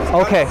get big.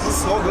 Okay. It's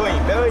slow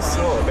going, very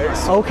slow, very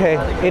slow. Okay,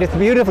 it is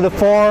beautiful. The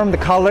form, the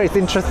color, it's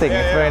interesting.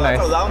 It's very nice.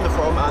 Like a round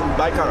form and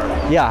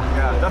bicolor. Yeah,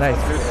 that's nice.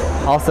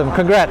 beautiful. Awesome.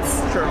 Congrats.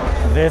 Sure.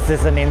 This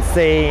is an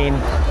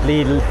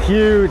insanely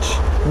huge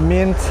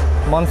mint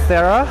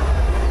monstera.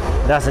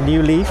 That's a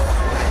new leaf.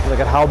 Look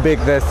at how big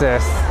this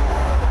is.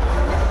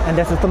 And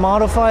there's a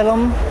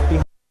tomatophyllum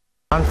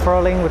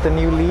unfurling with a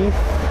new leaf.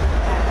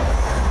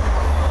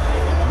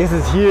 This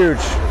is huge.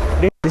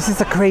 This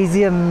is a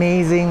crazy,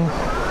 amazing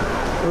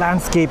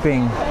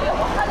landscaping.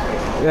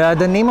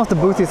 The name of the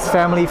booth is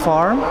Family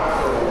Farm.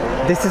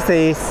 This is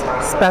a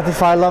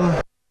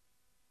Spathiphyllum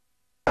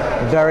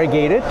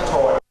variegated.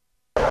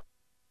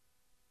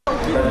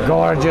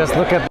 Gorgeous.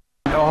 Look at,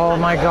 oh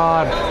my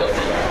god.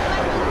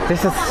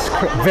 This is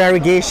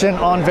variegation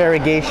on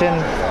variegation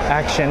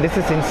action. This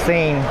is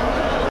insane.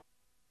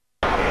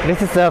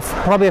 This is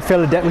probably a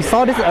philodendron. We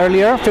saw this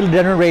earlier,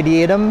 Philodendron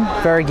radiatum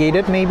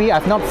variegated maybe.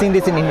 I've not seen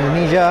this in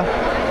Indonesia.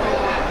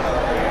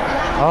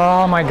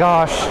 Oh my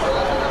gosh.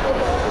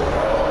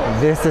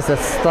 This is a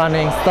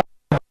stunning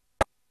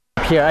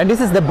here. And this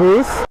is the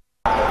booth.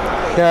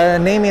 The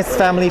name is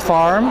Family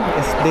Farm.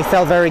 They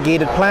sell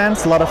variegated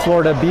plants, a lot of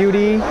Florida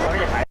beauty.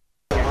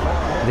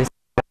 This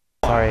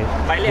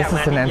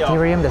is an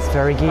anthurium that's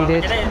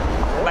variegated.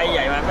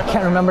 I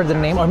can't remember the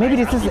name, or maybe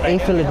this is a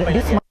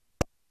philodendron.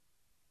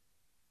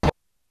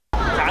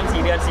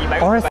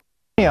 Or a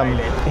anthurium.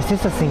 Is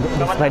this a single?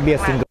 This might be a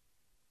single.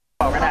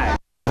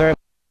 Very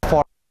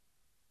far.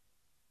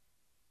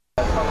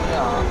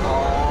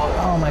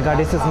 Oh my god,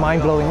 this is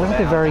mind-blowing. Look at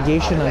the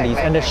variegation on these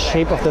and the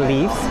shape of the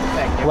leaves.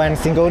 When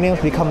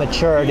syngoniums become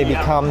mature, they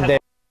become the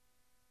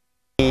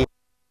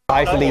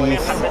 5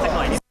 leaves.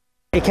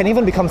 It can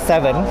even become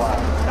 7.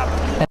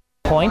 And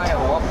point.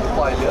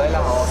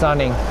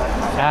 Stunning.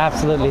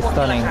 Absolutely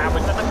stunning.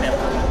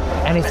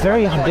 And it's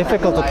very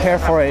difficult to care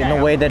for it in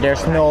a way that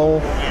there's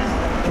no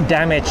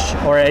damage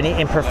or any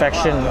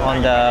imperfection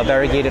on the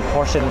variegated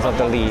portions of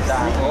the leaves.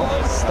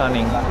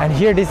 Stunning. And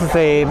here this is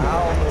a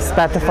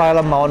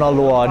Spathiphyllum Mauna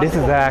Loa. This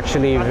is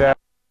actually very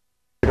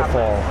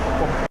beautiful.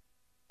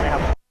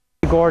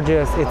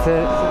 Gorgeous. It's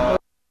a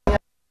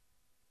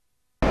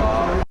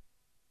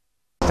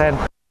Stand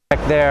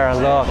back there,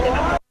 look.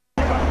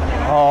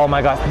 Oh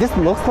my gosh, this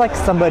looks like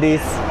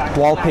somebody's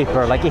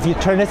wallpaper. Like if you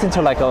turn this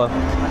into like a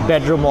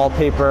bedroom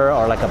wallpaper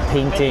or like a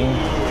painting,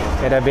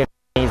 it'd have been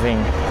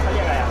amazing.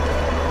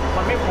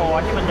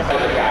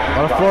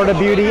 Well, Florida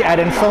Beauty at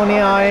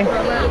Insonii.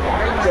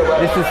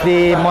 This is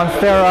the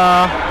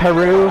Monstera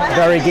Peru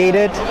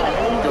variegated.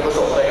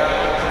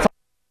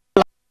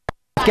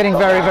 It's getting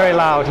very, very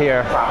loud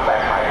here.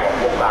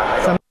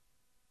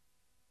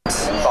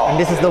 And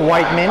this is the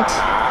white mint.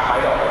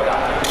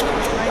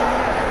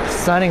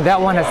 Stunning. That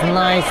one has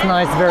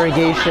nice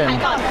variegation.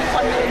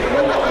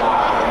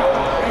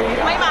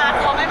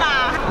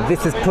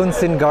 This is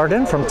Punsin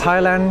Garden from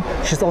Thailand.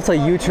 She's also a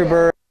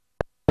YouTuber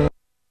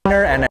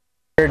and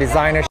a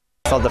designer. She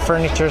sells the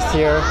furnitures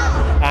here,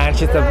 and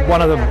she's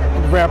one of the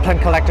rare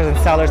plant collectors and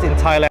sellers in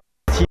Thailand.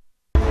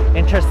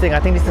 Interesting. I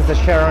think this is a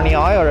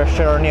Sharonii or a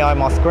Sharonii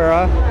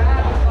mosquera.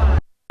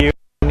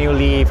 New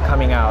leaf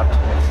coming out.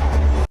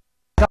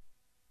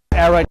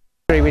 AROIDS,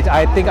 which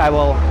I think I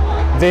will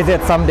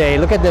visit someday.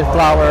 Look at the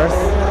flowers.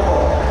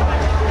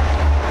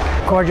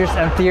 Gorgeous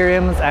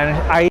anthuriums, and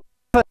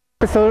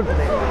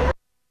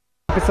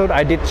episode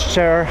I did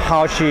share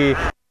how she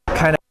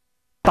kind of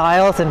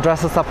styles and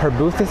dresses up her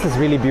booth. This is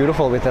really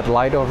beautiful with that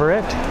light over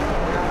it.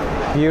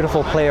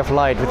 Beautiful play of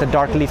light with the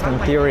dark leaf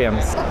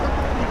anthuriums.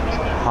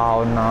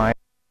 How nice.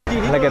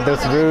 Look at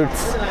those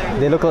roots.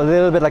 They look a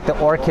little bit like the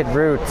orchid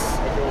roots.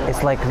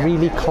 It's like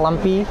really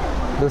clumpy,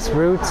 those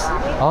roots.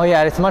 Oh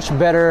yeah, it's much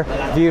better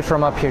viewed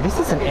from up here. This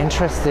is an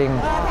interesting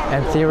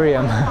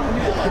anthurium.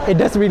 It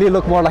does really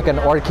look more like an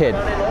orchid.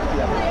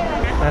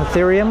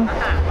 Anthurium,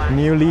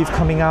 new leaf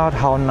coming out.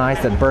 How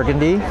nice, that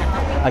burgundy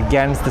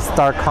against the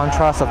stark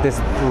contrast of this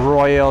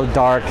royal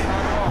dark,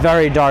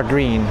 very dark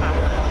green.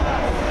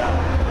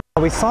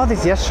 We saw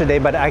this yesterday,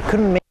 but I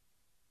couldn't make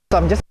it, so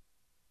I'm just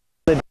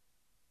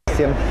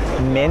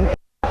mint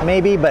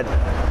maybe, but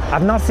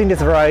I've not seen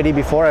this variety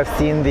before. I've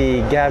seen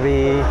the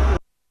Gabi,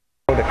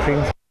 the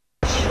cream.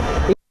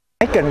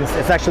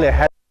 It's actually a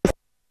head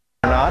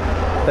or not,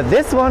 but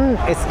this one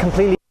is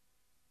completely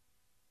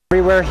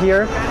everywhere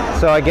here.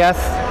 So I guess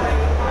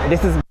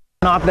this is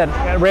not that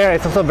rare.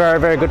 It's also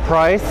very good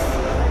price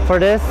for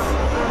this.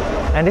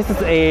 And this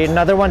is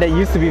another one that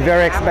used to be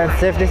very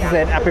expensive. This is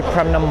an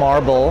epipremnum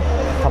marble,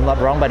 if I'm not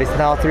wrong, but it's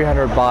now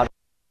 300 baht.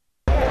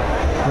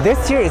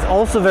 This here is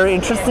also very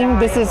interesting.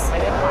 This is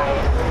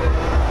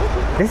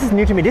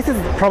new to me. This is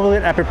probably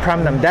an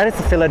epipremnum. That is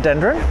a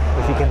philodendron,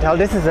 if you can tell.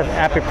 This is an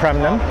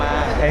epipremnum,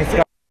 and it's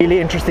got really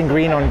interesting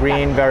green on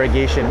green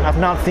variegation. I've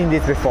not seen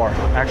this before,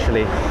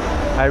 actually.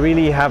 I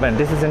really haven't.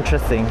 This is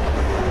interesting.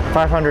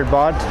 500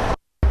 baht.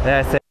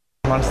 That's a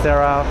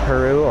Monstera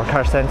Peru or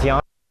Carcentian.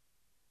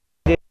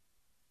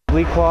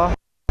 Liqua,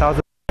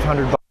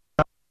 1,500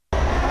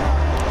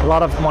 baht. A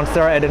lot of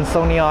Monstera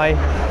Adansonii,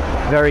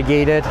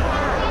 variegated.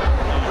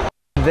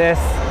 This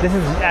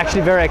is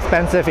actually very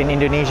expensive in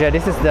Indonesia.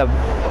 This is the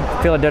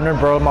Philodendron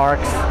Burl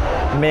Marks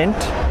mint.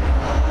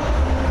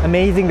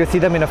 Amazing to see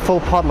them in a full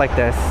pot like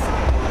this.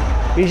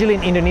 Usually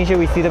in Indonesia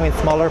we see them in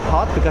smaller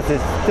pots because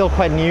it's still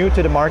quite new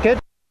to the market.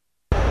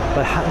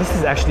 But this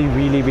is actually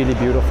really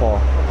beautiful.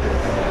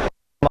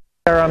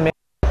 Monstera mint.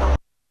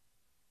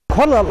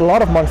 Quite a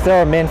lot of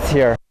Monstera mints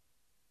here.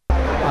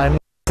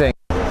 Amazing.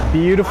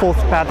 Beautiful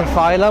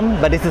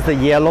spathiphyllum, but this is the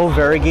yellow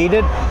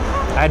variegated.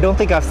 I don't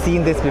think I've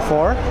seen this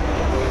before.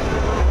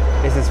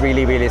 This is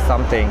really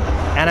something.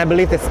 And I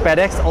believe the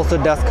Spedex also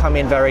does come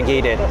in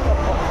variegated.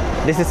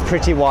 This is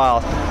pretty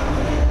wild.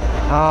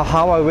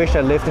 How I wish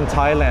I lived in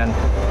Thailand.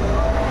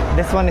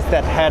 This one is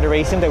that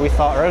hybridizing that we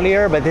saw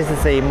earlier, but this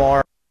is a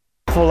more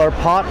fuller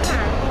pot.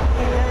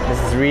 This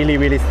is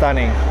really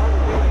stunning.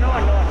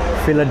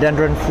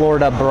 Philodendron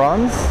Florida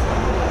Bronze.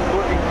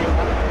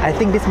 I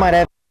think this might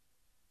have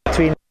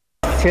between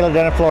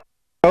Philodendron Florida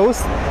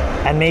Rose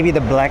and maybe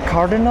the Black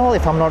Cardinal,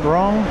 if I'm not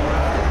wrong.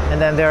 And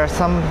then there are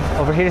some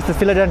over here. Is the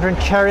Philodendron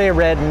Cherry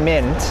Red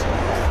Mint.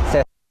 It's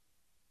a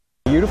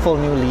beautiful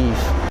new leaf.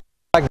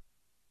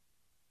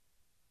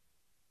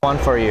 One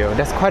for you.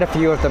 There's quite a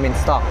few of them in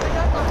stock.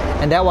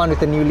 And that one with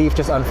the new leaf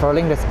just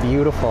unfurling, that's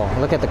beautiful.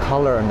 Look at the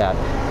color on that.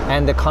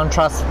 And the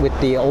contrast with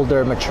the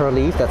older mature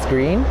leaf, that's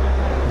green.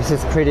 This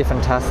is pretty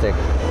fantastic.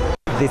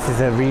 This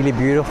is a really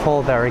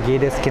beautiful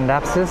variegated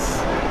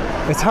Scindapsus.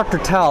 It's hard to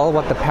tell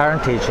what the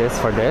parentage is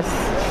for this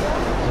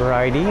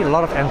variety. A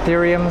lot of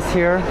anthuriums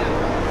here.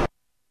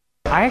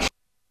 I actually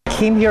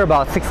came here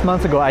about 6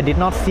 months ago. I did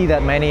not see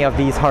that many of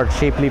these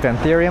heart-shaped leaf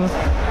anthuriums.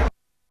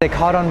 They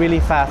caught on really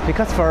fast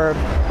because for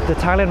the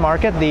Thailand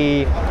market,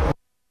 the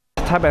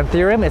type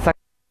anthurium is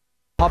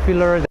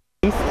popular in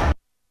the East.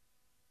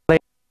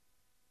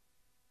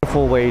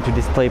 Beautiful way to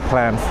display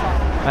plants.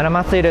 And I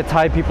must say that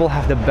Thai people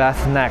have the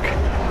best knack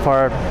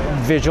for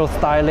visual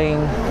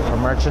styling, for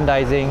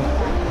merchandising,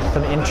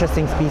 some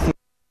interesting species.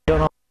 I don't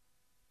know.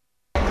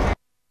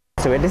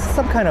 So this is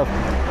some kind of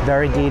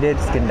variegated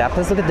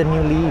Scindapsus. Look at the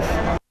new leaf.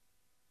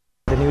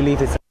 The new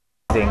leaf is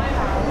amazing.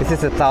 This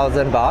is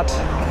 1,000 baht.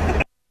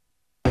 I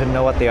don't even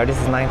know what they are. This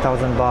is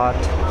 9,000 baht.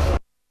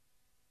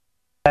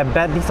 I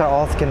bet these are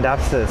all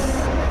Scindapsus.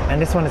 And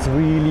this one is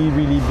really,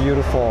 really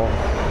beautiful.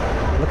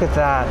 Look at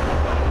that.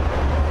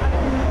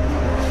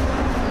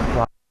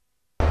 Wow.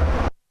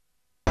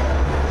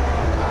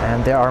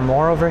 And there are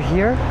more over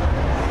here.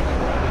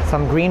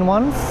 Some green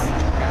ones.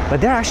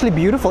 But they're actually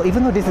beautiful.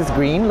 Even though this is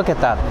green, look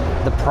at that.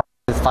 The price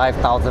is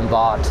 5,000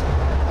 baht.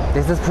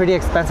 This is pretty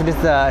expensive. This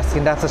is the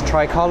Scindapsus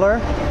tricolor.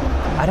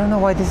 I don't know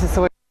why this is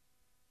so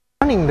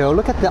stunning though.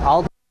 Look at the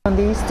outline on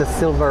these. The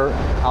silver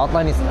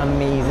outline is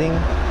amazing.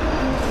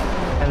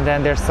 And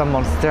then there's some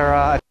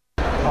monstera.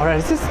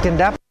 Alright, this is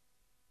Scindapsus.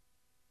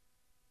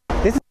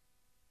 This is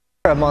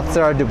a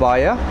monstera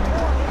dubaya.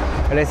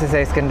 Or let's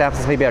say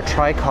Scindapsus, maybe a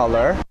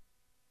tricolor.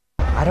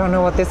 I don't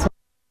know what this one.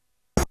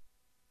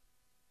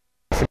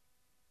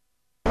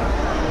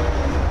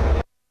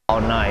 Oh,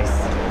 nice.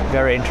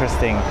 Very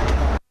interesting.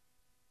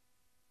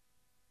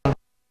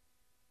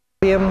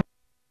 This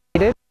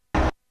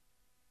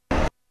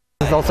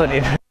is also an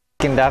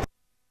interesting depth.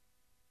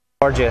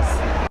 Gorgeous.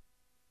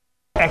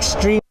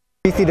 Extreme.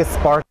 You see the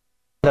spark.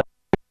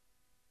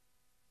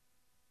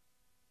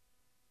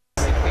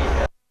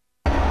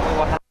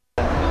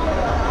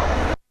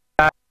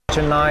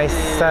 Such a nice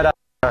setup.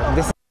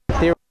 This is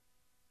the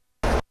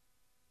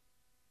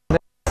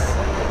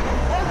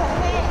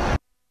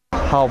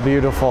how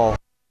beautiful.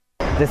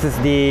 This is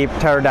the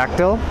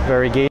pterodactyl,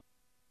 variegated.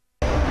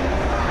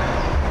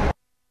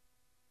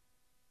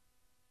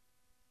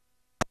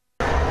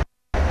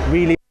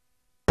 Really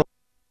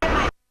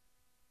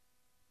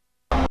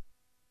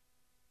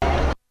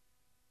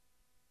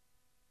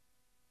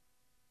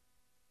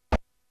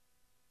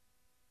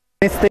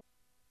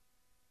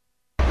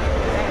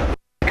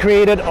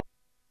created all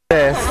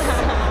this.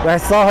 When I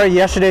saw her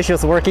yesterday, she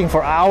was working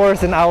for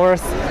hours and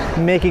hours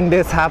making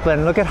this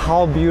happen. Look at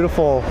how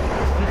beautiful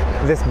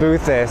this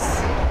booth is.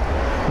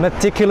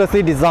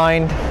 Meticulously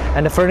designed,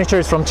 and the furniture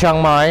is from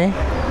Chiangmai,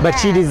 but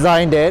she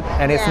designed it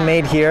and it's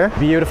made here.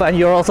 Beautiful. And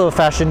you're also a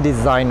fashion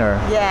designer.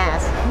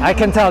 Yes. I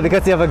can tell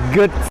because you have a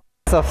good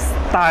sense of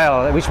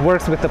style which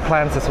works with the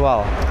plants as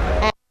well.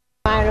 And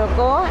my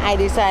logo, I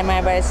designed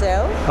my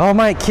myself. Oh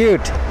my,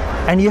 cute.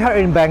 And you are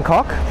in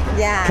Bangkok?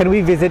 Yeah. Can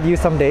we visit you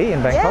someday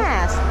in Bangkok?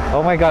 Yes.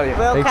 Oh my God,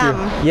 Welcome.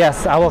 thank you.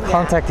 Yes, I will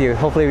contact you.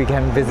 Hopefully we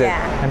can visit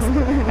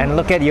and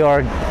look at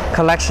your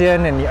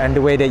collection and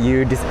the way that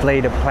you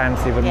display the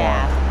plants even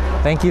more.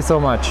 Thank you so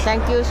much.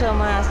 Thank you so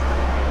much.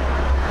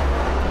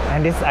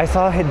 And this, I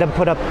saw them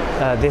put up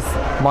this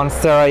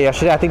monstera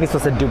yesterday. I think this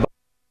was a Dubai.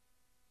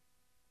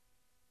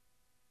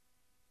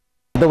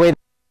 The way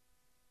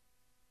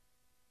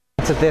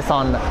they put this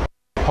on the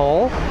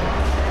pole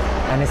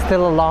and it's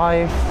still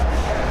alive.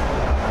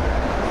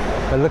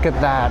 But look at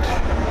that.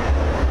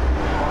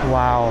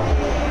 Wow.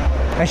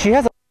 And she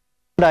has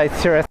a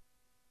serious.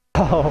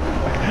 Oh,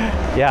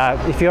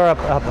 yeah, if you're a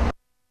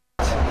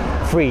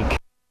freak.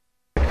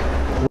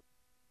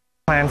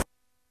 Plants.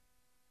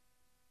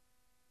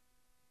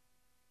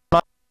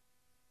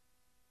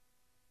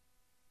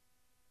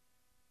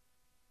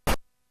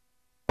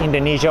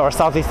 Indonesia or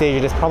Southeast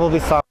Asia, there's probably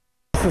some.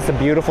 This is a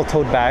beautiful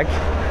tote bag.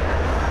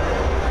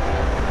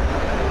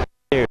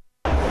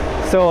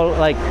 So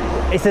like,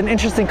 it's an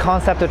interesting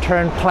concept to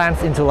turn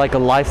plants into like a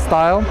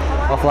lifestyle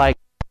of like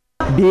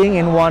being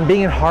in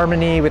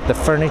harmony with the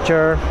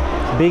furniture,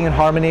 being in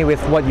harmony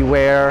with what you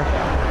wear,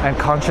 and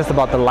conscious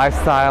about the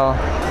lifestyle.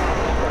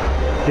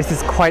 This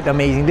is quite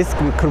amazing. This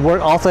could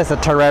work also as a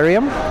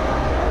terrarium.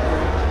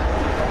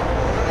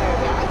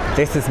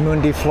 This is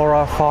Mundi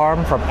Flora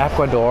Farm from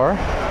Ecuador.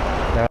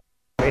 There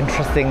are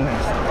interesting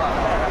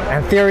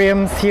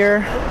anthuriums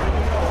here.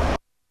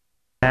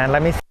 And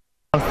let me see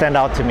one stand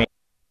out to me.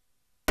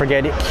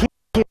 Forget it.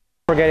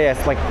 Forget it.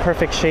 It's like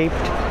perfect shaped.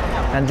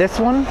 And this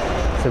one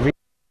is a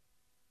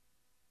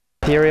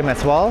anthurium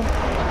as well.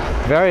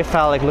 Very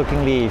phallic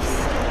looking leaves.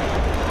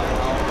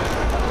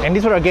 And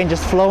these were again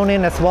just flown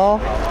in as well.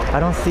 I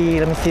don't see,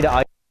 let me see the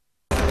eye.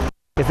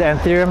 It's the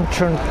Anthurium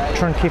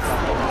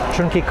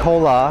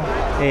truncicola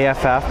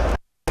AFF.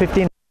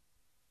 15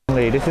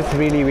 only. This is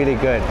really, really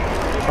good.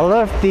 A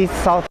lot of these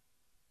South.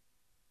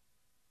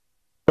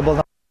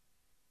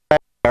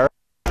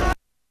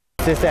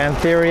 This is the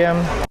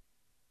Anthurium.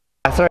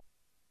 Sorry,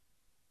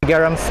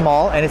 garum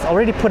small, and it's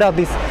already put out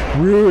these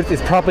roots.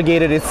 It's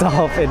propagated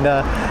itself in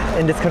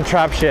this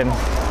contraption.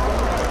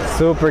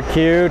 Super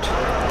cute.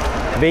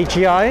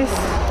 Veitchii.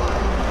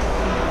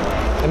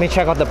 Let me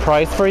check out the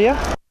price for you.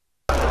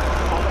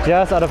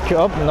 Just out of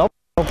nope,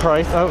 no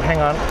price. Oh, hang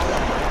on.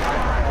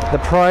 The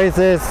price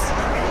is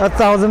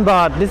 1,000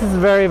 baht. This is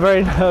very,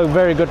 very,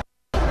 very good.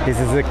 This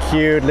is a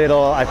cute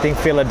little, I think,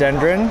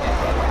 philodendron.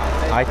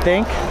 I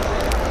think.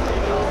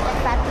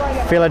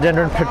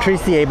 Philodendron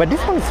patriciae, but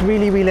this one is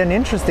really, really an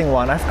interesting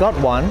one. I've got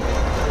one.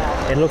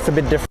 It looks a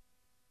bit different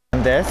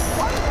than this.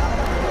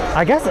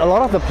 I guess a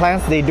lot of the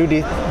plants, they do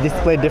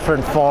display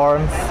different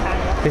forms.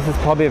 This is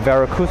probably a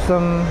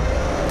verrucosum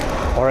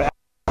or a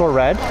charcoal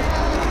red.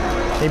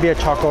 Maybe a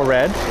charcoal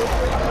red.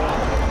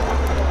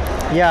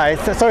 Yeah,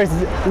 it's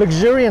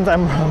luxuriance.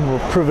 I'm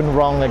proven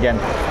wrong again.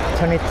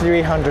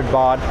 2,300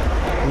 baht.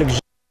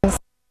 Luxuriance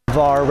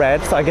var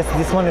red. So I guess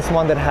this one is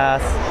one that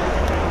has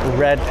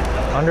red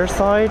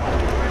underside.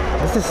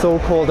 This is so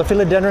cool. The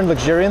Philodendron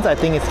luxurians, I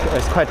think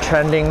it's quite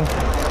trending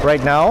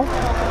right now.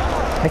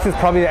 This is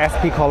probably the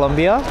SP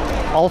Columbia,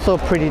 also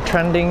pretty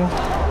trending,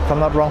 if I'm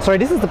not wrong. Sorry,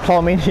 this is the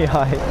Plauminii.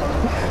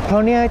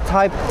 Plauminii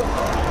type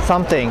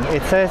something.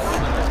 It says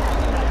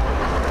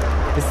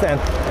this is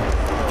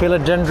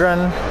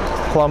Philodendron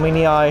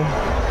Plauminii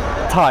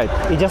type.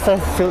 It just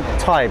says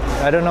type.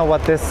 I don't know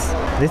what this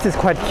is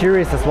quite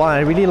curious as well. I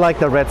really like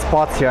the red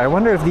spots here. I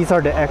wonder if these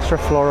are the extra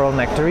floral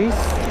nectaries.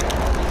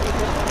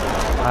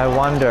 I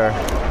wonder.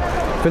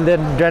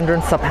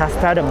 Philodendron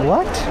subhaspatum.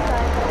 What?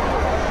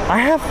 I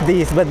have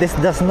these, but this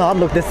does not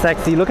look this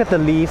sexy. Look at the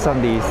leaves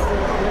on these.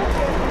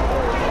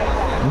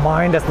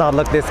 Mine does not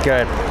look this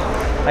good.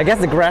 I guess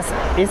the grass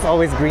is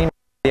always green on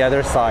the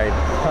other side.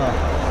 Huh.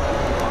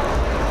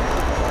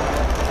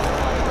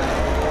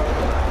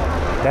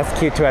 That's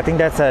cute too. I think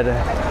that's an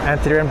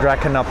anthurium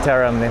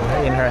draconopterum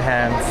in her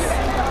hands.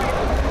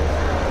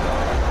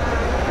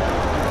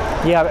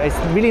 Yeah, it's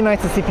really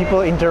nice to see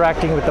people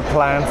interacting with the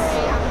plants.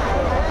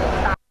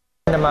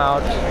 Them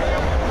out.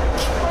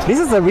 This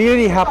is a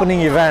really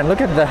happening event. Look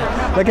at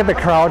the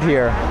crowd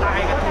here.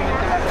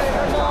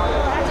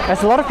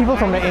 There's a lot of people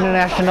from the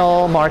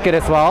international market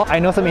as well. I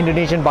know some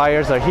Indonesian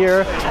buyers are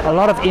here. A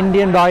lot of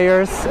Indian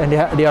buyers, and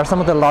they are some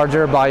of the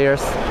larger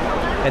buyers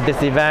at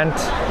this event.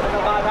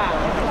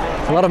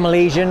 A lot of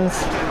Malaysians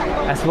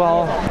as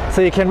well.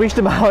 So you can reach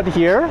them out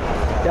here,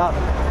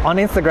 on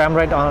Instagram,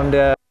 right on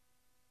the.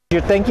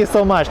 Thank you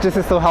so much. This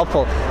is so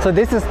helpful. So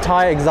this is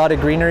Thai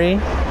exotic greenery,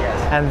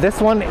 and this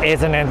one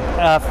is an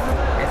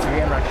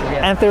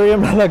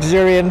Anthurium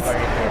luxurians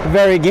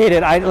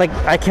variegated.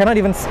 I cannot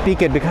even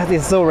speak it because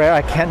it's so rare.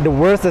 I can't. The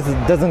words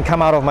doesn't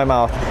come out of my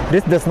mouth.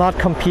 This does not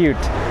compute.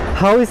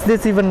 How is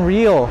this even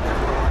real?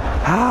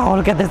 Oh,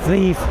 look at this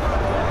leaf.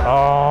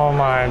 Oh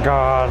my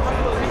god.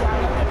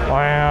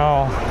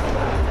 Wow.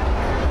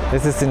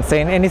 This is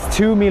insane, and it's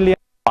 2 million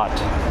baht.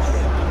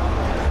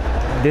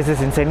 This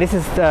is insane. This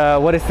is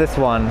what is this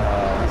one?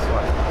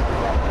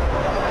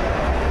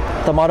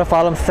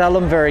 Tomatophyllum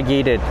salum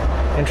variegated.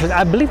 Interesting.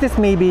 I believe this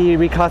may be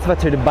reclassified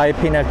to the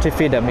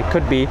Bipinnatifidum. It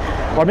could be,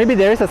 or maybe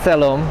there is a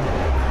salum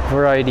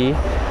variety,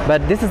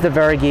 but this is the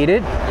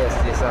variegated. Yes,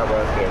 these are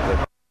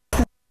variegated.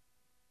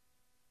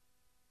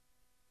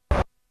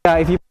 Yeah,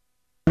 if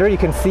you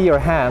can see your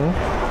hand,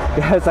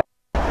 because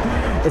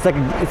it's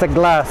like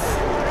glass.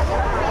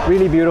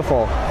 Really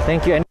beautiful.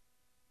 Thank you. And the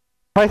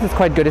price is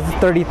quite good. This is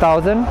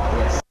 30,000.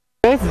 Yes.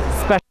 This is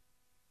special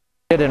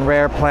and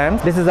rare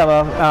plants. This is a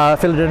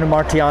Philodendron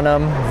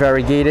martianum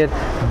variegated.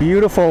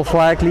 Beautiful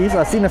flag leaves.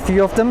 I've seen a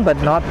few of them, but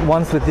not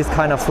ones with this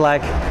kind of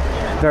flag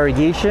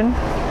variegation.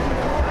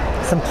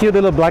 Some cute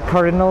little black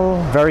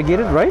cardinal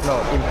variegated, right?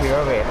 No,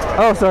 imperial red.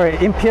 Oh, sorry,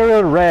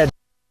 imperial red.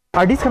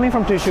 Are these coming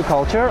from tissue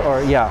culture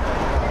or yeah?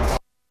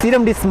 See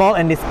them this small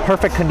and this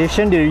perfect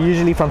condition. They're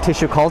usually from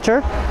tissue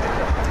culture.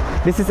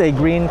 This is a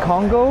green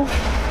Congo,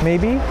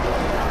 maybe.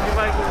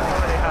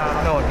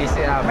 No, this is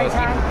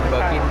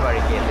Birkin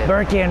variegated.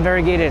 Birkin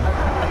variegated.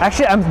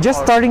 Actually, I'm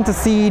just starting to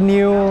see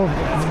new.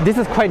 This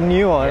is quite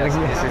new. Yes,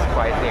 this is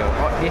quite new.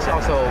 This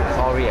also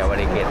Aurea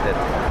variegated.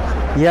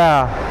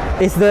 Yeah.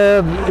 Is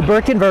the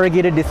Birkin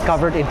variegated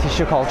discovered in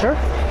tissue culture?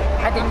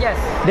 I think yes.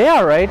 They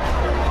are, right?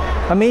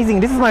 Amazing.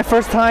 This is my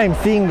first time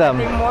seeing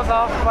them. I think most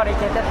of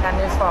variegated plant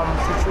is from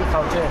tissue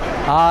culture.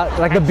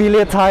 Like the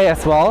Bilia Thai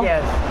as well?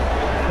 Yes.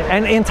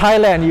 And in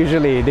Thailand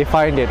usually they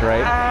find it,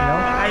 right?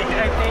 I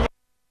think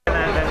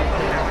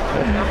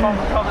from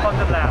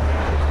the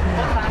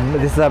lab.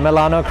 This is a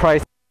Milano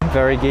Christ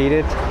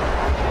variegated.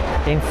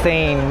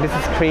 Insane. This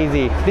is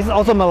crazy. This is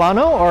also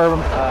Milano or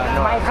no.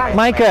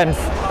 Mycans.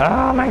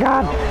 Oh my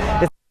god.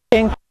 It's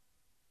pink.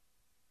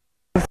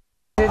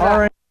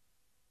 Orange.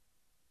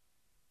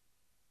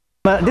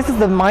 This is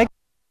the Mycan.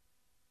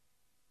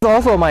 This is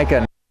also a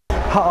Mycan.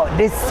 How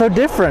this is so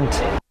different.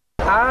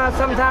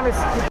 Sometimes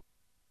it's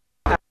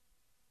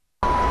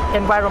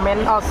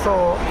environment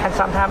also, and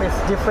sometimes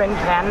it's different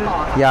plant.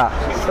 Yeah.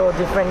 So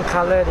different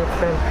color,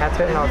 different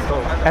pattern also.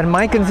 And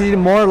Mycans is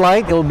more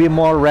like it'll be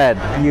more red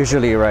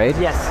usually, right?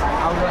 Yes.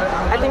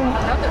 I think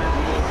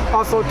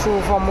also true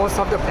for most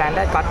of the plant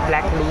that got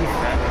black leaf.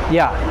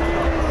 Yeah.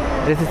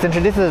 This is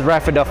interesting. This is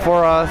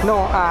Rhaphidophorus.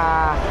 No,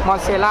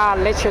 monstera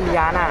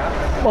lecheriana.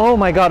 Oh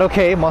my god,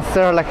 okay.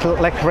 Monstera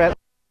like red.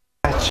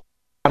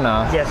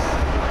 Yes.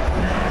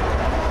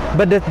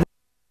 But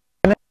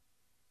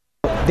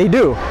they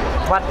do.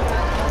 But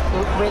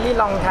really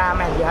long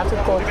time and you have to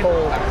go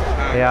cold.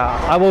 Yeah,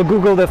 I will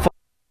Google the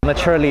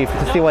mature leaf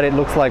to see what it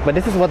looks like. But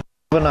this is what the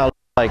juvenile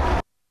looks like.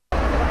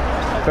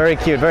 Very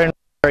cute, very nice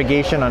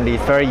variegation on these,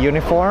 very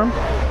uniform.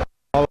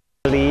 All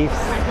the leaves.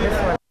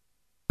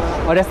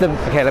 Oh, that's the,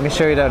 okay, let me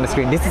show you that on the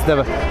screen. This is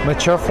the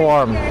mature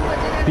form.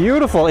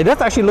 Beautiful. It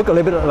does actually look a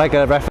little bit like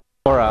a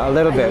Rhaphidophora, a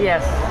little bit.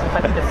 Yes,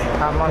 but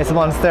it's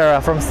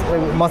monstera.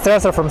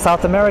 Monsteras are from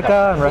South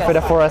America and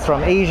Rhaphidophorus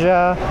from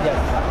Asia.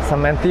 Yes.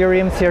 Some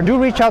anthuriums here. Do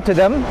reach out to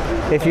them.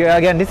 If you,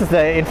 again, this is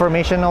the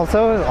information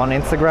also on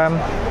Instagram.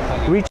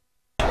 Reach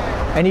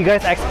And you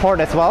guys export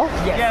as well?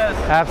 Yes.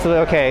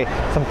 Absolutely. Okay.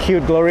 Some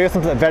cute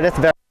gloriosums. That's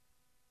very.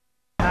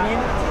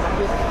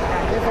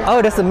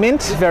 Oh, there's a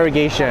mint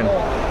variegation.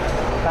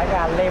 Like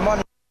a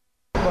lemon.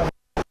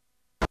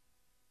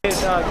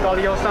 It's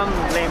gloriosum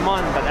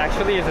lemon, but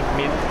actually it's a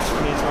mint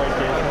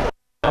variegation.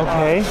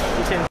 Okay.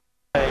 You can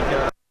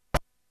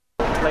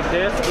like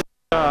this.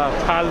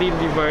 Partly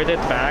reverted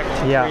back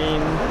to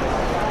green,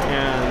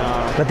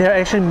 and but they're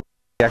actually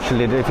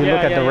if you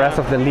look at the rest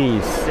of the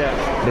leaves,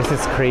 this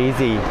is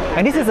crazy.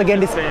 And this is again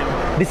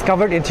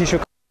discovered in tissue.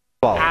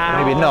 Well,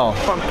 maybe no.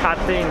 From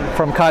cutting.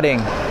 From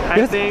cutting.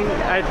 I think.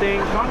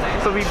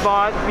 So we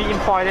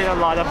imported a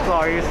lot of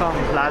gloriosum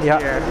last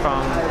year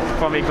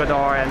from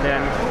Ecuador, and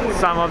then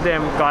some of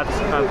them got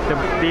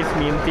these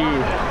minty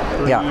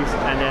leaves,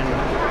 and then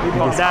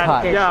from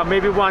that,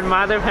 maybe one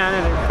mother plant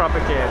and then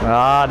propagate.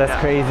 Ah, that's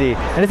crazy.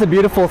 And it's a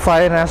beautiful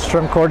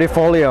Cyanastrum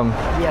cordifolium.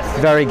 Yes.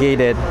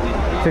 Variegated.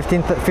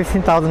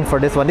 15,000 for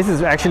this one. This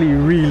is actually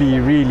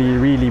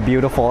really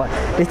beautiful.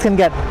 It can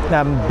get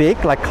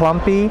big, like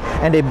clumpy,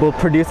 and they will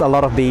produce a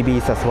lot of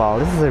babies as well.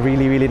 This is a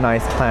really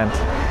nice plant.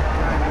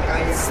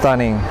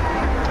 Stunning.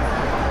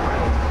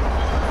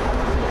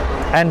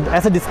 And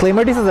as a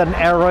disclaimer, this is an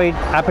aroid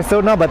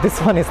episode now, but this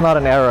one is not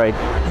an aroid.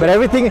 But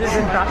everything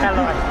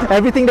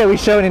that we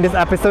shown in this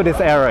episode is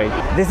aroid.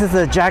 This is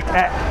a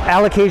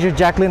Alocasia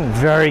Jacqueline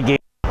variegated.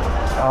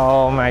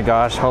 Oh my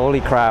gosh,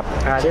 holy crap.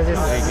 This is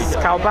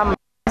Scalpum.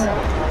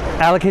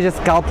 Alocasia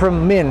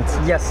scalpum mint.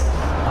 Yes.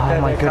 Oh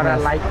my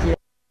goodness.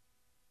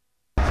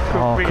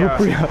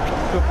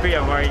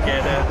 Cupria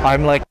variegated.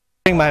 I'm like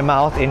putting my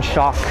mouth in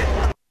shock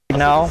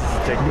now.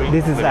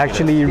 This is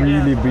actually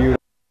really beautiful.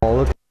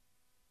 Look.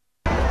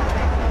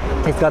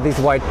 It's got these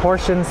white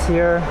portions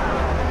here,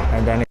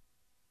 and then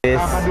this.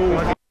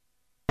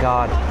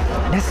 God,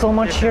 there's so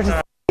much here.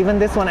 Even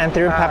this one,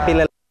 anthurium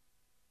papilla.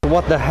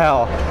 What the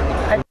hell?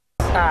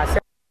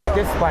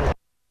 This one.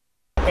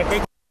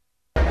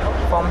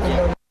 From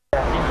Indonesia.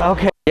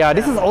 Okay, yeah,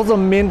 this is also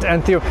mint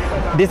anthurium.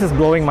 This is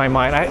blowing my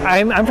mind.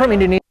 I'm from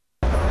Indonesia,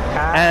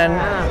 and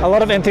a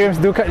lot of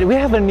anthuriums do. We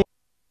have a new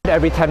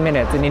every 10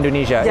 minutes in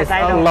Indonesia. Yes, it's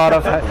I know. A lot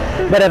of,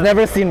 but I've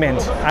never seen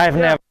mint. I've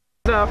never.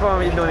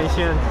 From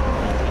Indonesian.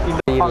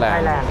 From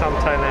Thailand. From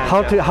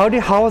Thailand.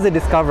 How was it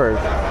discovered?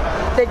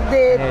 I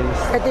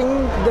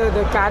think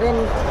the garden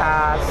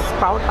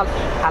spout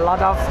a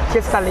lot of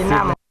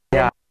crystallinum.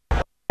 Yeah.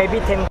 Maybe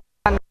 10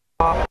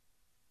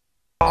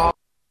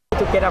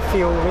 to get a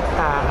few with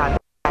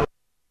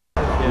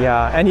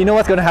yeah, and you know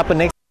what's going to happen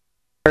next?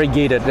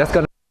 Variegated. That's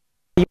going to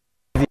be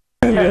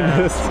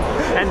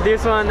And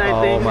this one,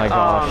 I think, my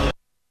gosh.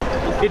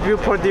 It will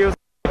produce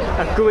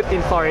a good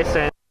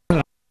inflorescence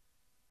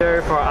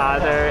for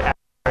other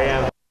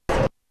anthuriums.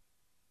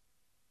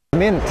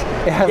 Mint.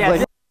 It has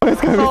like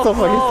it's going to be so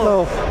fucking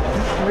slow.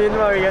 Mint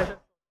variegation.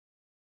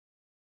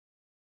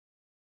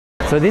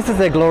 So this is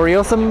a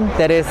gloriosum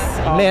that is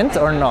mint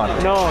or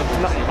not? No,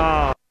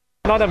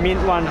 not a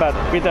mint one, but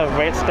with a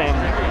red stem.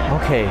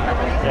 Okay,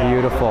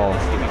 beautiful.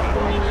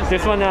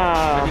 This one,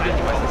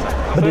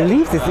 but the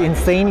leaves is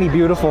insanely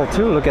beautiful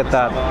too. Look at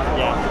that.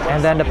 Yeah.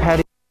 And then the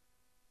patty.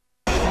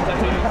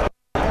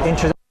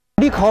 Interesting.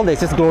 What do you call this?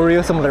 Just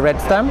gloriosum, the red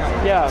stem?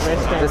 Yeah, red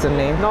stem. There's a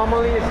name.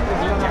 Normally it's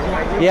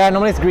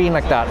normally it's green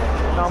like that.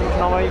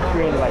 Normally it's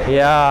green like.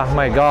 Yeah,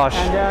 my gosh.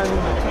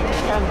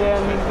 And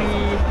then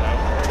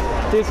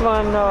this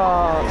one,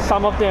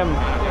 some of them,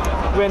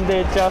 when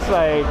they just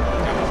like,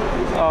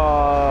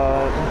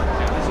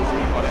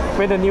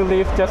 when the new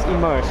leaf just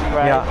emerge,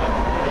 right? Yeah.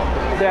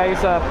 There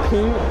is a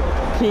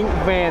pink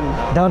vein.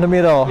 Down the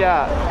middle.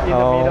 Yeah, in the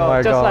middle.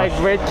 My just gosh.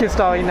 like red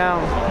crystallinum.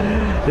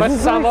 But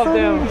some of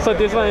them, so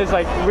this one is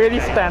like really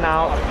stand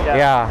out.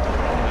 Yeah.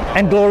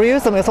 And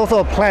gloriosum is also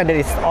a plant that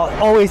is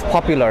always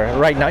popular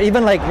right now.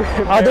 Even like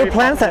other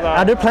plants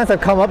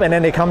have come up and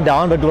then they come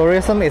down, but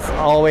gloriosum is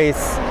always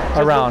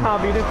around. Look how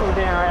beautiful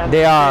they are. And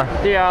they are.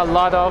 There are a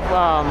lot of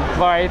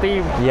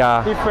variety.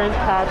 Yeah. Different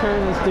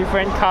patterns,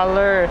 different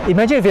color.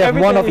 Imagine if you have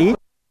one of each.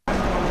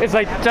 It's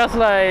like just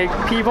like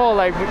people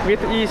like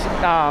with each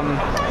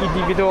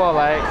individual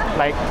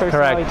like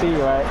personality,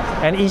 right?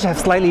 And each have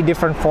slightly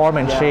different form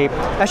and shape.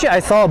 Actually,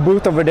 I saw a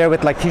booth over there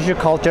with like tissue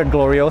cultured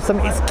gloriosum.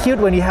 It's cute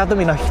when you have them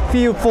in a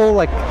few full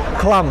like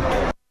clump.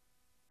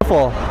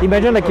 Beautiful.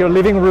 Imagine like your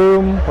living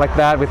room like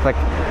that with like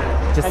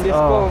just. And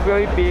it's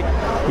very big.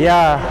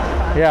 Yeah,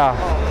 yeah.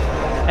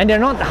 And they're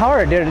not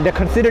hard. They're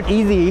considered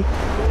easy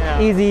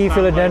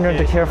philodendron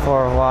to care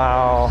for.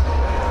 Wow.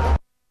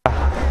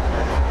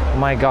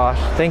 My gosh,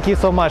 thank you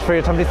so much for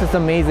your time. This is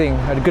amazing.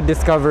 A good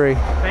discovery.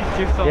 Thank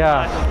you so much.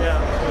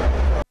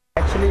 Yeah.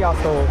 Actually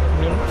also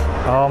mint.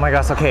 Oh my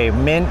gosh, okay.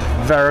 Mint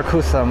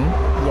verrucosum.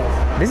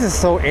 Yes. This is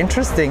so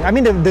interesting. I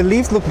mean, the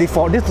leaves look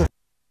default. This is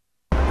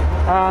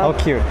oh,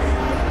 cute.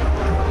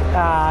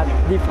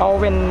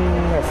 Default when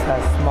it's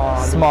small.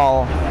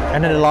 Small.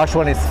 And then the large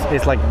one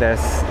is like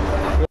this.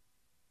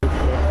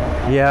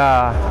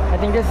 Yeah. I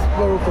think this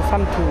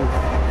verrucosum too.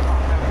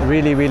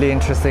 Really, really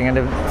interesting, and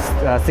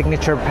the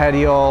signature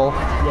petiole.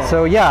 Yes.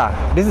 So yeah,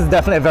 this is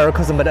definitely a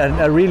verrucosum, but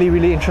a really,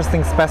 really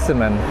interesting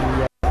specimen.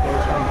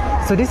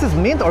 Yeah. So this is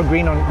mint or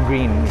green on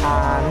green?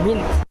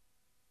 Mint.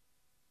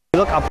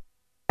 Look up.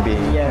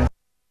 Yeah.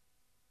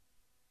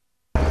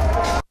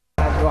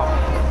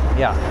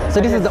 Yeah. So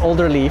this is the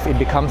older leaf. It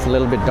becomes a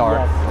little bit dark.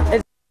 Yes.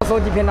 It also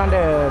depends on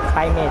the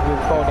climate. You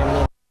grow the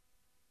mint.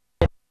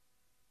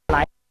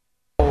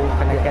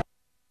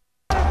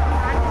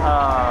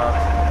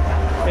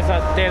 It's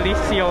a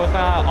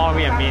deliciosa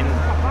aurea mint.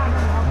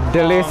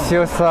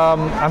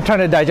 Deliciosa. I'm trying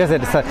to digest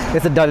it.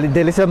 It's a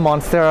delicious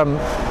monstera.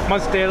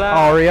 Monstera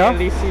aurea.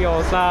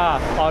 Deliciosa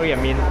aurea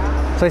mint.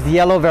 So it's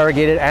yellow,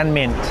 variegated, and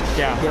mint.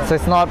 Yeah. So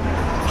it's not.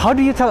 How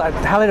do you tell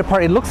it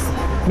apart? It looks.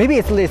 Maybe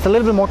it's a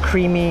little bit more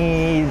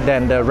creamy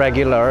than the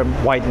regular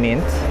white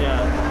mint.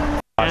 Yeah.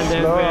 And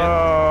then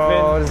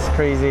this is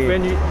crazy.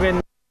 When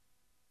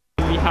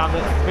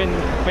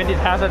it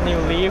has a new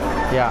leaf,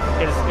 yeah,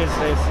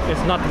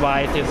 it's not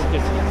white. It's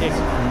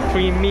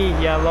creamy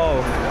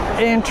yellow.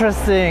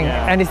 Interesting.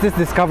 Yeah. And is this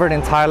discovered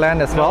in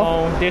Thailand as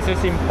well? No, this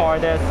is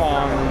imported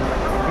from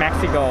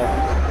Mexico.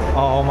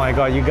 Oh my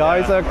God, you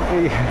guys are.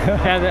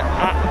 And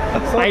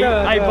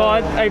I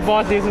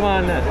bought this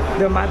one.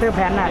 The mother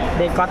plant,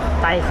 they got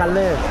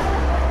tricolor.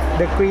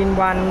 The green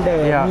one,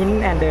 the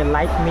mint, and the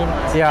light mint.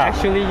 Yeah.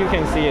 Actually, you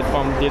can see it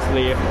from this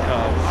leaf.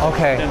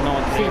 Okay. The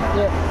north leaf.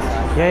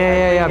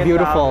 Yeah.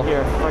 Beautiful.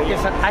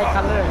 It's a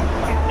tricolor.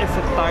 It's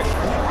a dark.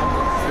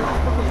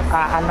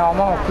 A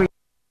normal green.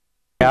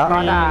 Yeah.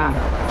 Got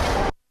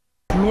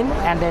mint,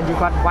 and then you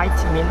got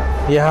white mint.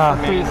 Yeah.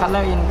 Three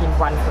color in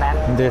one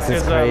plant. This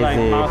is crazy. Like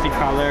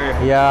multicolor.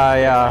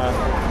 Yeah.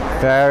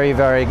 Very,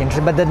 very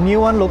interesting. But the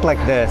new one look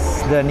like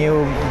this. The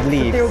new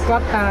leaf. Still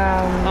got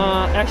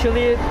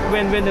actually,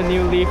 when the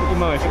new leaf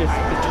emerged, it's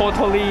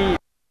totally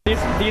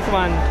this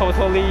one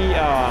totally.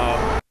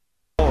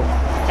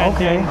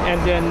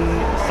 And then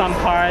some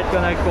part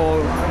gonna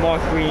go more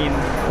green.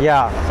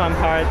 Yeah. Some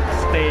part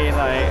stay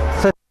like.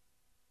 So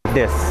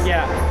this.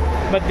 Yeah.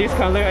 But this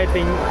color, I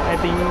think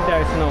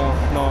there's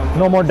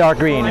no more dark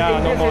green.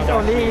 Yeah, no more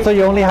dark green. So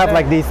you only have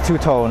like these two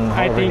tones.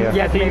 I think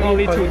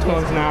only two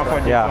tones now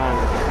for this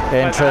one.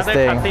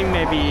 Interesting. I think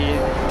maybe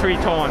 3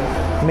 tones.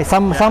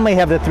 Some may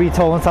have the 3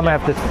 tones, some may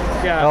have the.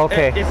 Yeah.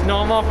 Okay. It's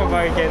normal for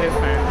variegated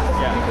plants.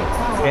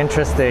 Yeah.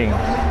 Interesting.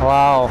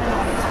 Wow.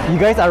 You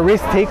guys are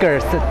risk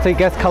takers. So you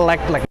guys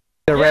collect like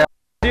the rare.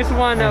 This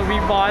one we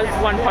bought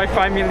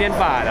 1.5 million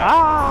baht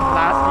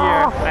last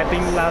year. I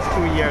think last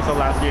 2 years or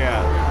last year.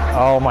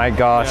 Oh my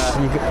gosh.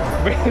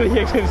 Yeah. Really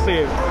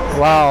expensive.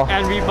 Wow.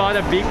 And we bought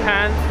a big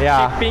pan.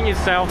 Yeah. Shipping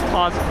itself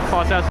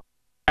cost us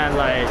and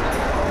like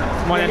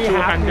more than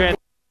 200.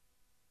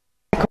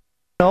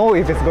 Know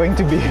if it's going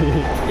to be.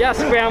 Yeah,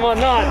 scam or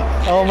not.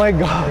 Oh my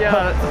God.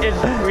 Yeah,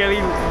 it's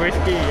really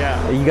risky. Yeah.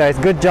 You guys,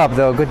 good job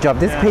though. Good job.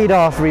 This paid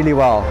off really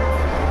well.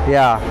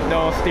 Yeah.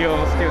 No, still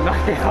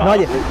not paid off. Not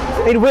yet.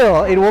 It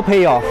will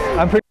pay off.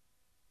 I'm pretty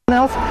sure.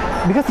 Else,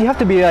 because you have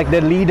to be like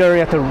the leader. You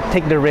have to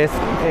take the risk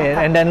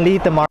and then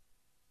lead the market.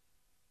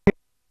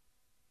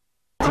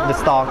 The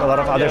stock, a lot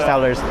of other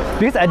sellers.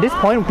 Because at this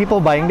point, people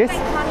buying this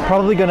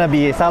probably gonna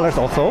be sellers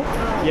also.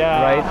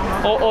 Yeah. Right.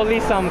 Only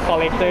some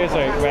collectors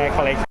or rare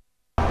collectors.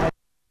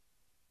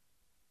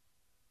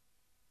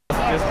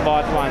 Just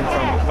bought one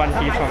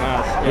piece from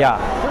us. Yeah.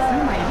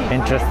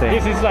 Interesting.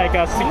 This is like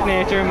a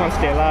signature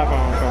monstera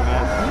from us.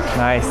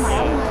 Nice.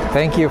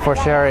 Thank you for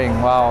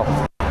sharing. Wow.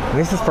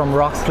 This is from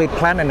Rock Split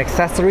Plant and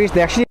Accessories.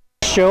 They actually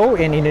show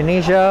in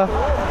Indonesia.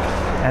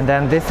 And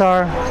then these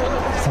are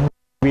some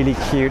really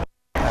cute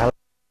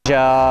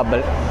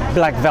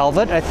black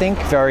velvet, I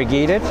think,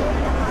 variegated.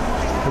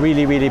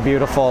 Really, really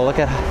beautiful. Look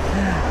at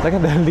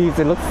the leaves.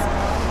 It looks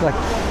like,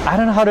 I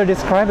don't know how to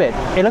describe it.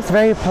 It looks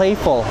very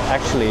playful,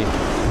 actually.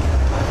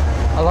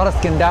 A lot of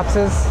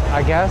scindapsus,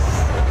 I guess.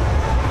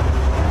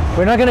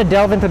 We're not going to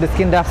delve into the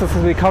scindapsus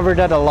because we covered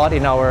that a lot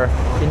in our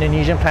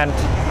Indonesian plant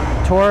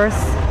tours.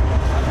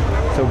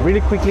 So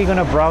really quickly going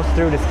to browse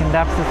through the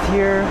scindapsus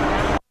here.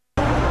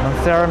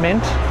 Monstera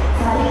mint.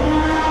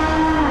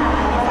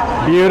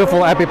 Beautiful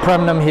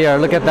epipremnum here.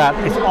 Look at that.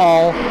 It's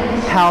all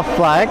half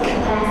black.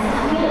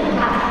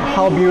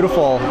 How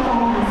beautiful.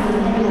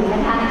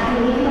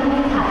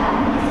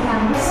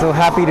 So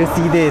happy to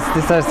see this.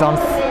 These are some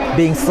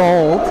being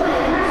sold.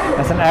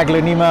 That's an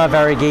Aglaonema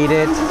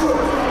variegated.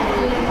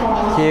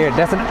 Here,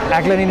 that's an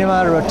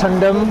Aglaonema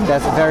rotundum.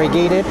 That's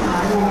variegated.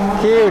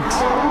 Cute.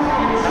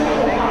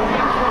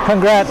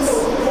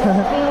 Congrats.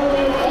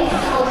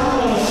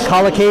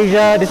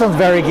 Colocasia. This one's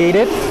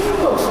variegated.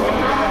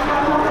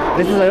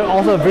 This is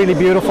also really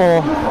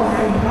beautiful.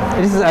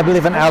 This is, I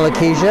believe, an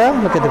Alocasia.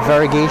 Look at the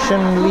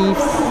variegation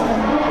leaves.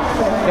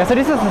 Yeah, so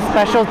this is a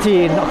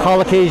specialty in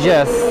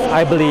Colocasias,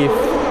 I believe.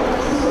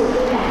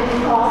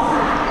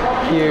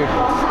 Here.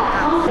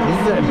 This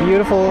is a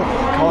beautiful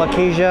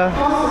Colocasia.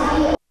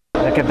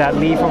 Look at that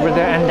leaf over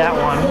there and that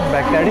one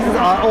back there. This is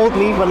an old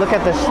leaf, but look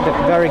at the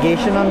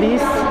variegation on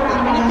these.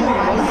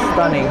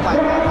 Stunning.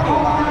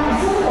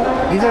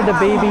 These are the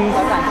babies.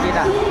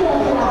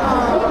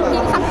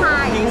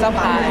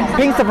 surprise.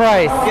 Pink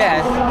surprise.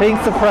 Yes. Pink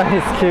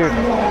surprise, cute.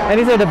 And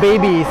these are the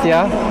babies,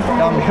 yeah?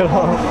 Down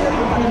below.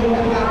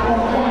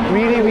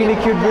 Really, really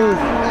cute booth.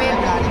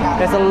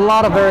 There's a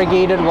lot of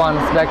variegated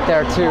ones back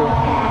there too.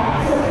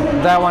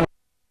 That one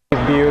is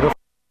beautiful.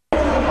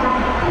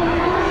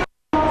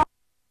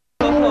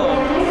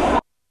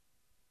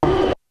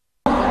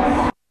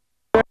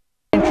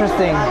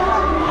 Interesting.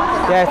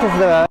 Yeah, this is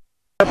the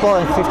purple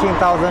and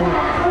 15,000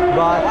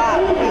 baht.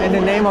 And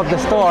the name of the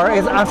store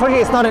is,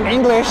 unfortunately it's not in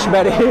English,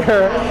 but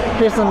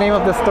here's the name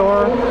of the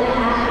store.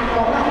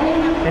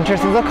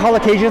 Interesting. The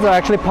collocations are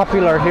actually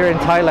popular here in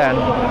Thailand.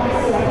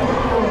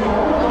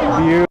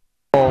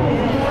 Beautiful.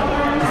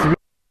 It's really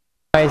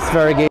nice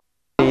variegated.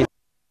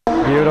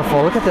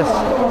 Beautiful. Look at this.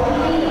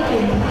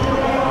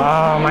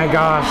 Oh my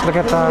gosh, look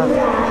at that.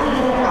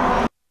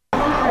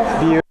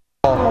 Beautiful.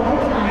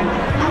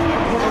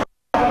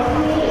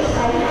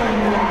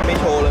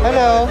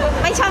 Hello.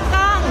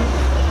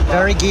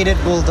 Variegated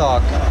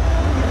bulldog. Say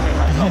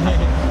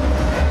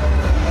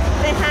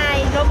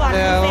hi, robot.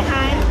 Hello. Say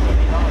hi.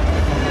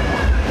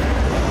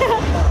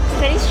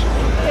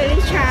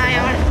 very shy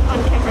on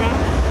camera.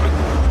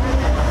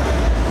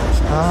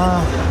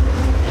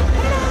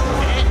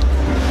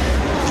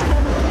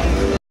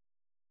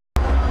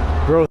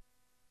 Growth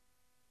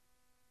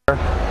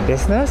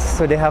business.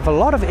 So they have a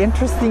lot of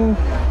interesting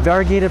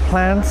variegated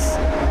plants.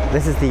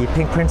 This is the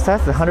pink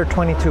princess, the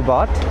 122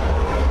 baht.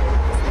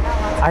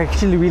 I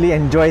actually really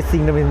enjoy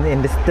seeing them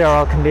in this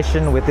sterile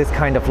condition with this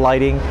kind of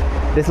lighting.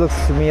 This looks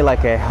to me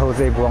like a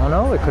Jose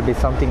Bueno. It could be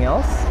something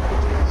else.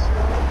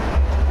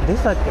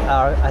 These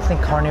are, I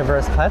think,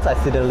 carnivorous plants. I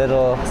see the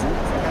little,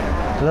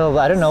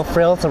 I don't know,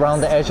 frills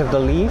around the edge of the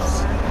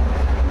leaves.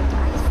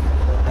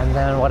 And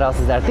then what else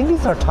is there? I think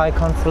these are Thai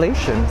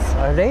constellations.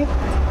 Are they?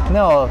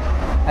 No,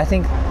 I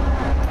think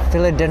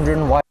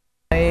Philodendron white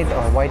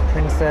or white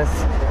princess.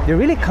 They're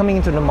really coming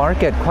into the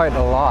market quite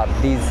a lot.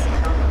 These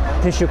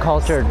tissue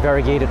cultured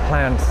variegated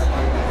plants.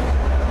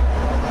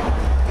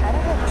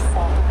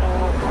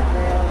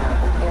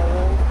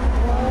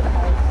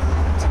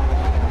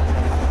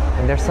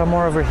 And there's some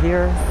more over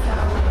here.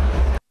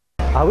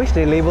 I wish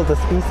they labeled the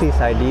species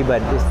ID,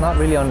 but it's not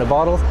really on the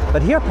bottles.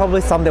 But here are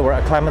probably some that were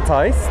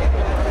acclimatized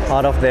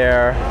out of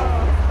their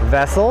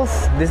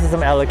vessels. This is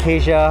some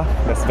alocasia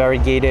that's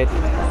variegated.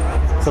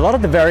 So a lot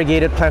of the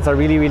variegated plants are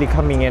really, really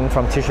coming in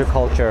from tissue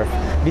culture.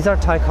 These are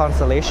Thai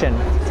constellation,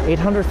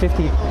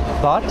 850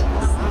 baht.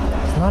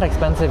 It's not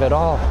expensive at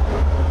all.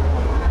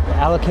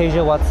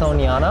 Alocasia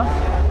watsoniana.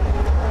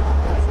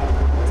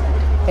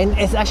 And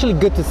it's actually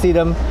good to see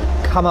them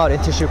come out in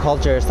tissue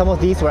culture. Some of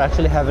these were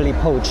actually heavily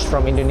poached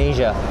from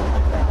Indonesia.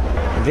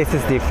 This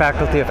is the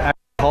Faculty of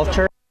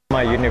Agriculture,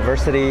 my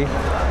university.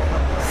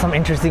 Some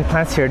interesting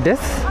plants here.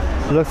 This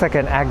looks like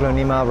an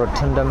Aglaonema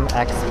rotundum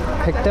ex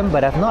pictum,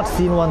 but I've not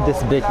seen one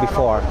this big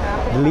before.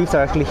 The leaves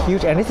are actually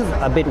huge, and this is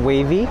a bit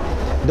wavy.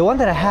 The one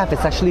that I have is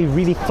actually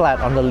really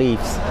flat on the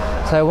leaves.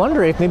 So I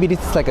wonder if maybe this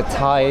is like a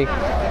Thai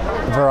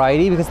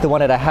variety, because the one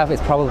that I have is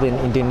probably an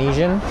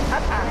Indonesian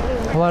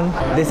one.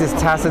 This is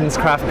Tassin's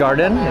Craft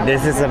Garden.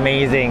 This is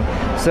amazing.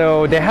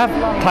 So they have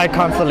Thai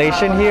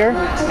constellation here,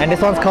 and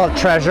this one's called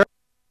Treasure.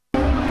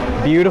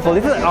 Beautiful.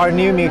 This is our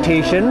new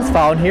mutations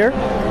found here,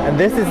 and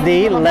this is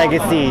the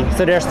Legacy.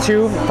 So there's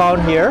two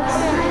found here.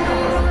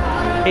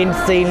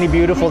 Insanely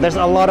beautiful. There's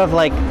a lot of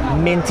like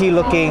minty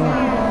looking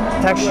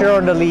texture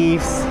on the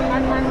leaves.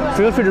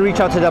 Feel free to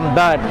reach out to them,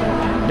 but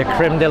the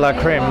creme de la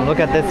creme. Look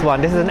at this one.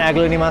 This is an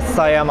Aglaonema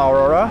Siam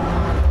Aurora.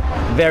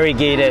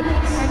 Variegated.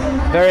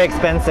 Very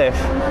expensive.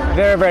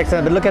 Very, very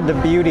expensive. But look at the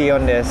beauty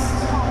on this.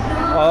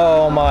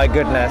 Oh my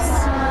goodness.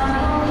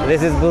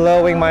 This is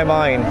blowing my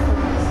mind.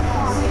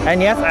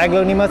 And yes,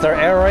 Aglaonemas are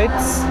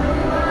AROIDS.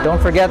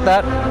 Don't forget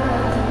that.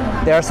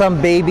 There are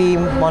some baby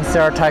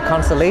monstera Thai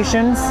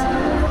constellations.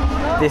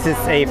 This is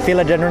a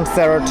Philodendron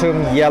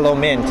serotum yellow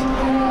mint.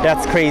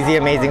 That's crazy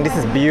amazing. This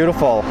is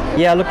beautiful.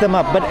 Yeah, look them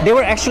up. But they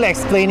were actually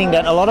explaining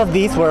that a lot of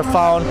these were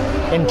found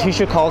in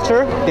tissue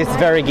culture, these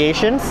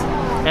variegations.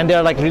 And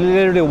they're like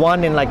literally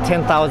one in like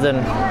 10,000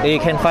 that you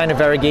can find a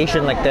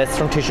variegation like this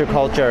from tissue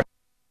culture.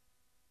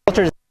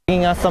 Culture is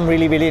bringing us some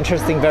really, really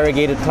interesting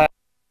variegated plants.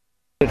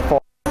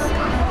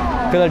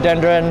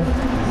 Philodendron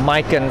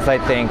micans, I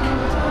think.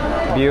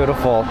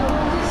 Beautiful.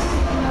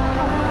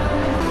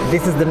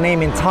 This is the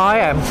name in Thai.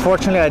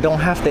 Unfortunately, I don't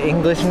have the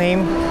English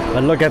name.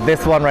 But look at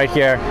this one right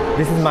here.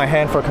 This is my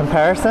hand for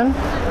comparison.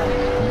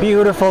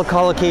 Beautiful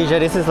colocasia.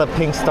 This is a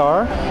pink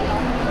star.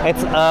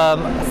 It's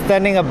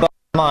standing above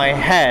my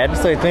head,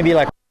 so it's maybe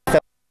like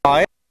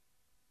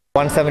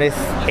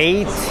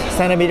 178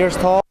 centimeters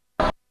tall.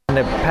 And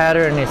the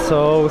pattern is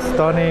so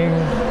stunning.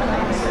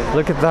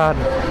 Look at that.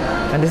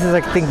 And this is, I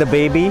think, the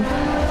baby.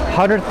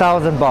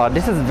 100,000 baht.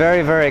 This is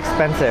very, very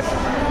expensive.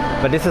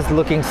 But this is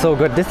looking so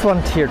good. This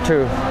one here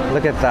too.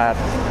 Look at that.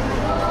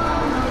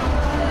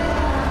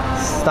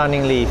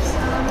 Stunning leaves.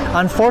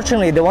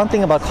 Unfortunately, the one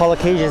thing about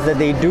colocasia is that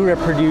they do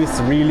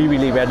reproduce really,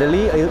 really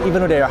readily,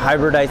 even though they are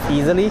hybridized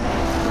easily.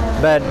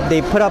 But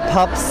they put up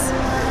pups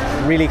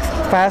really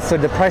fast, so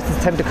the prices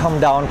tend to come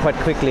down quite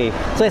quickly.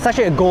 So it's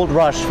actually a gold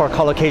rush for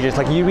colocasia.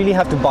 Like you really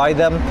have to buy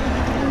them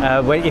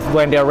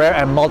when they're rare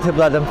and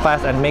multiply them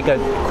fast and make a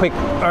quick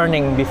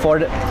earning before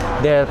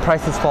the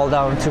prices fall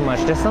down too much.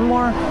 There's some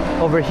more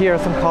over here,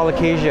 some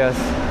colocasias.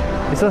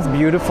 This one's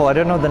beautiful. I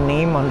don't know the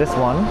name on this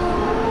one.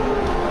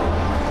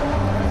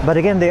 But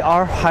again, they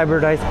are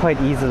hybridized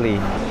quite easily.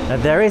 Now,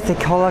 there is a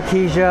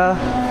colocasia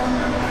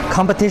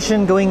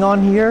competition going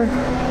on here,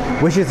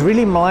 which is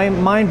really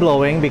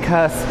mind-blowing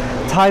because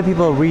Thai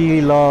people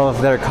really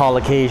love their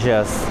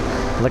colocasias.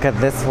 Look at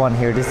this one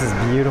here. This is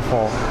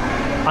beautiful.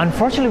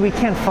 Unfortunately, we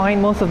can't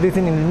find most of these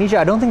in Indonesia.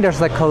 I don't think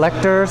there's like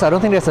collectors. I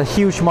don't think there's a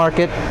huge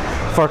market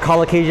for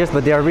colocasias,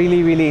 but they are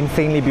really, really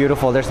insanely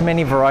beautiful. There's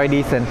many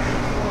varieties and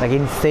like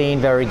insane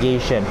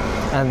variegation.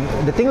 And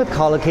the thing with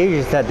colocasia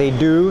is that they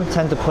do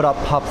tend to put up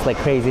pups like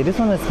crazy. This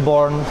one has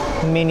born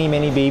many,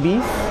 many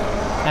babies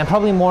and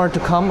probably more to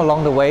come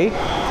along the way.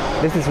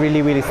 This is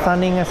really, really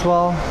stunning as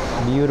well.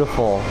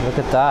 Beautiful. Look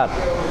at that.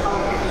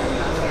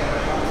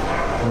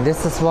 And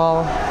this as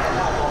well.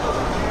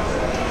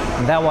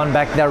 That one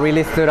back there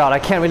really stood out. I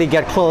can't really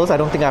get close. I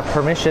don't think I have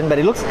permission, but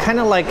it looks kind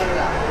of like,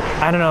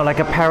 I don't know, like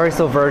a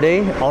Paraiso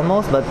Verde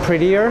almost, but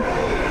prettier.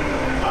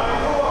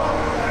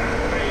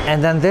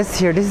 And then this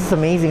here, this is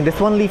amazing. This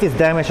one leaf is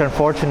damaged,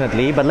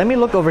 unfortunately, but let me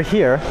look over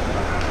here.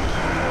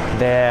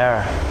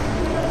 There.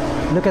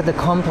 Look at the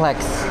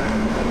complex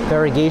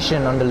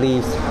variegation on the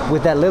leaves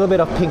with that little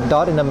bit of pink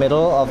dot in the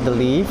middle of the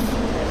leaf.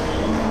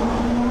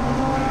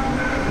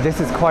 This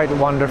is quite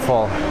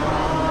wonderful.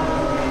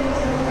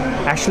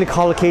 Actually,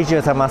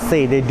 colocasias, I must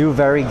say, they do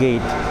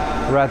variegate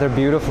rather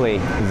beautifully.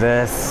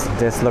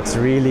 This looks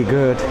really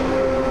good,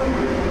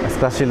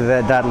 especially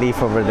that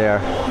leaf over there.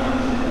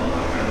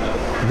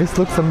 This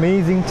looks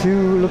amazing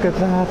too. Look at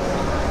that.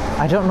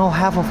 I don't know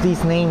half of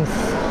these names.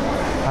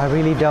 I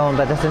really don't,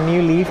 but there's a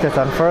new leaf that's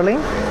unfurling.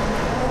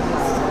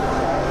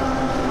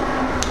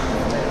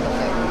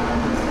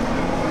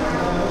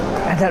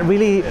 And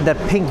that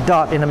pink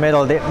dot in the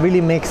middle, that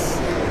really makes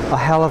a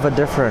hell of a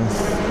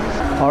difference.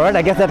 Alright,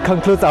 I guess that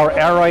concludes our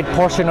aroid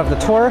portion of the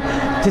tour.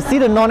 To see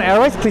the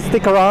non-aroids, please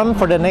stick around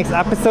for the next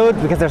episode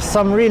because there's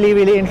some really,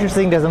 really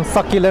interesting. There's some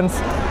succulents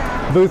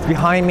booth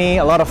behind me,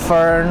 a lot of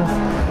ferns,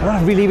 a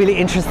lot of really, really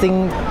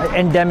interesting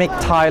endemic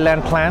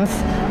Thailand plants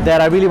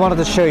that I really wanted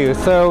to show you.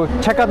 So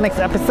check out next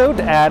episode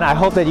and I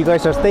hope that you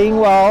guys are staying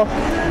well.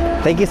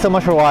 Thank you so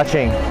much for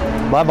watching.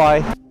 Bye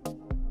bye.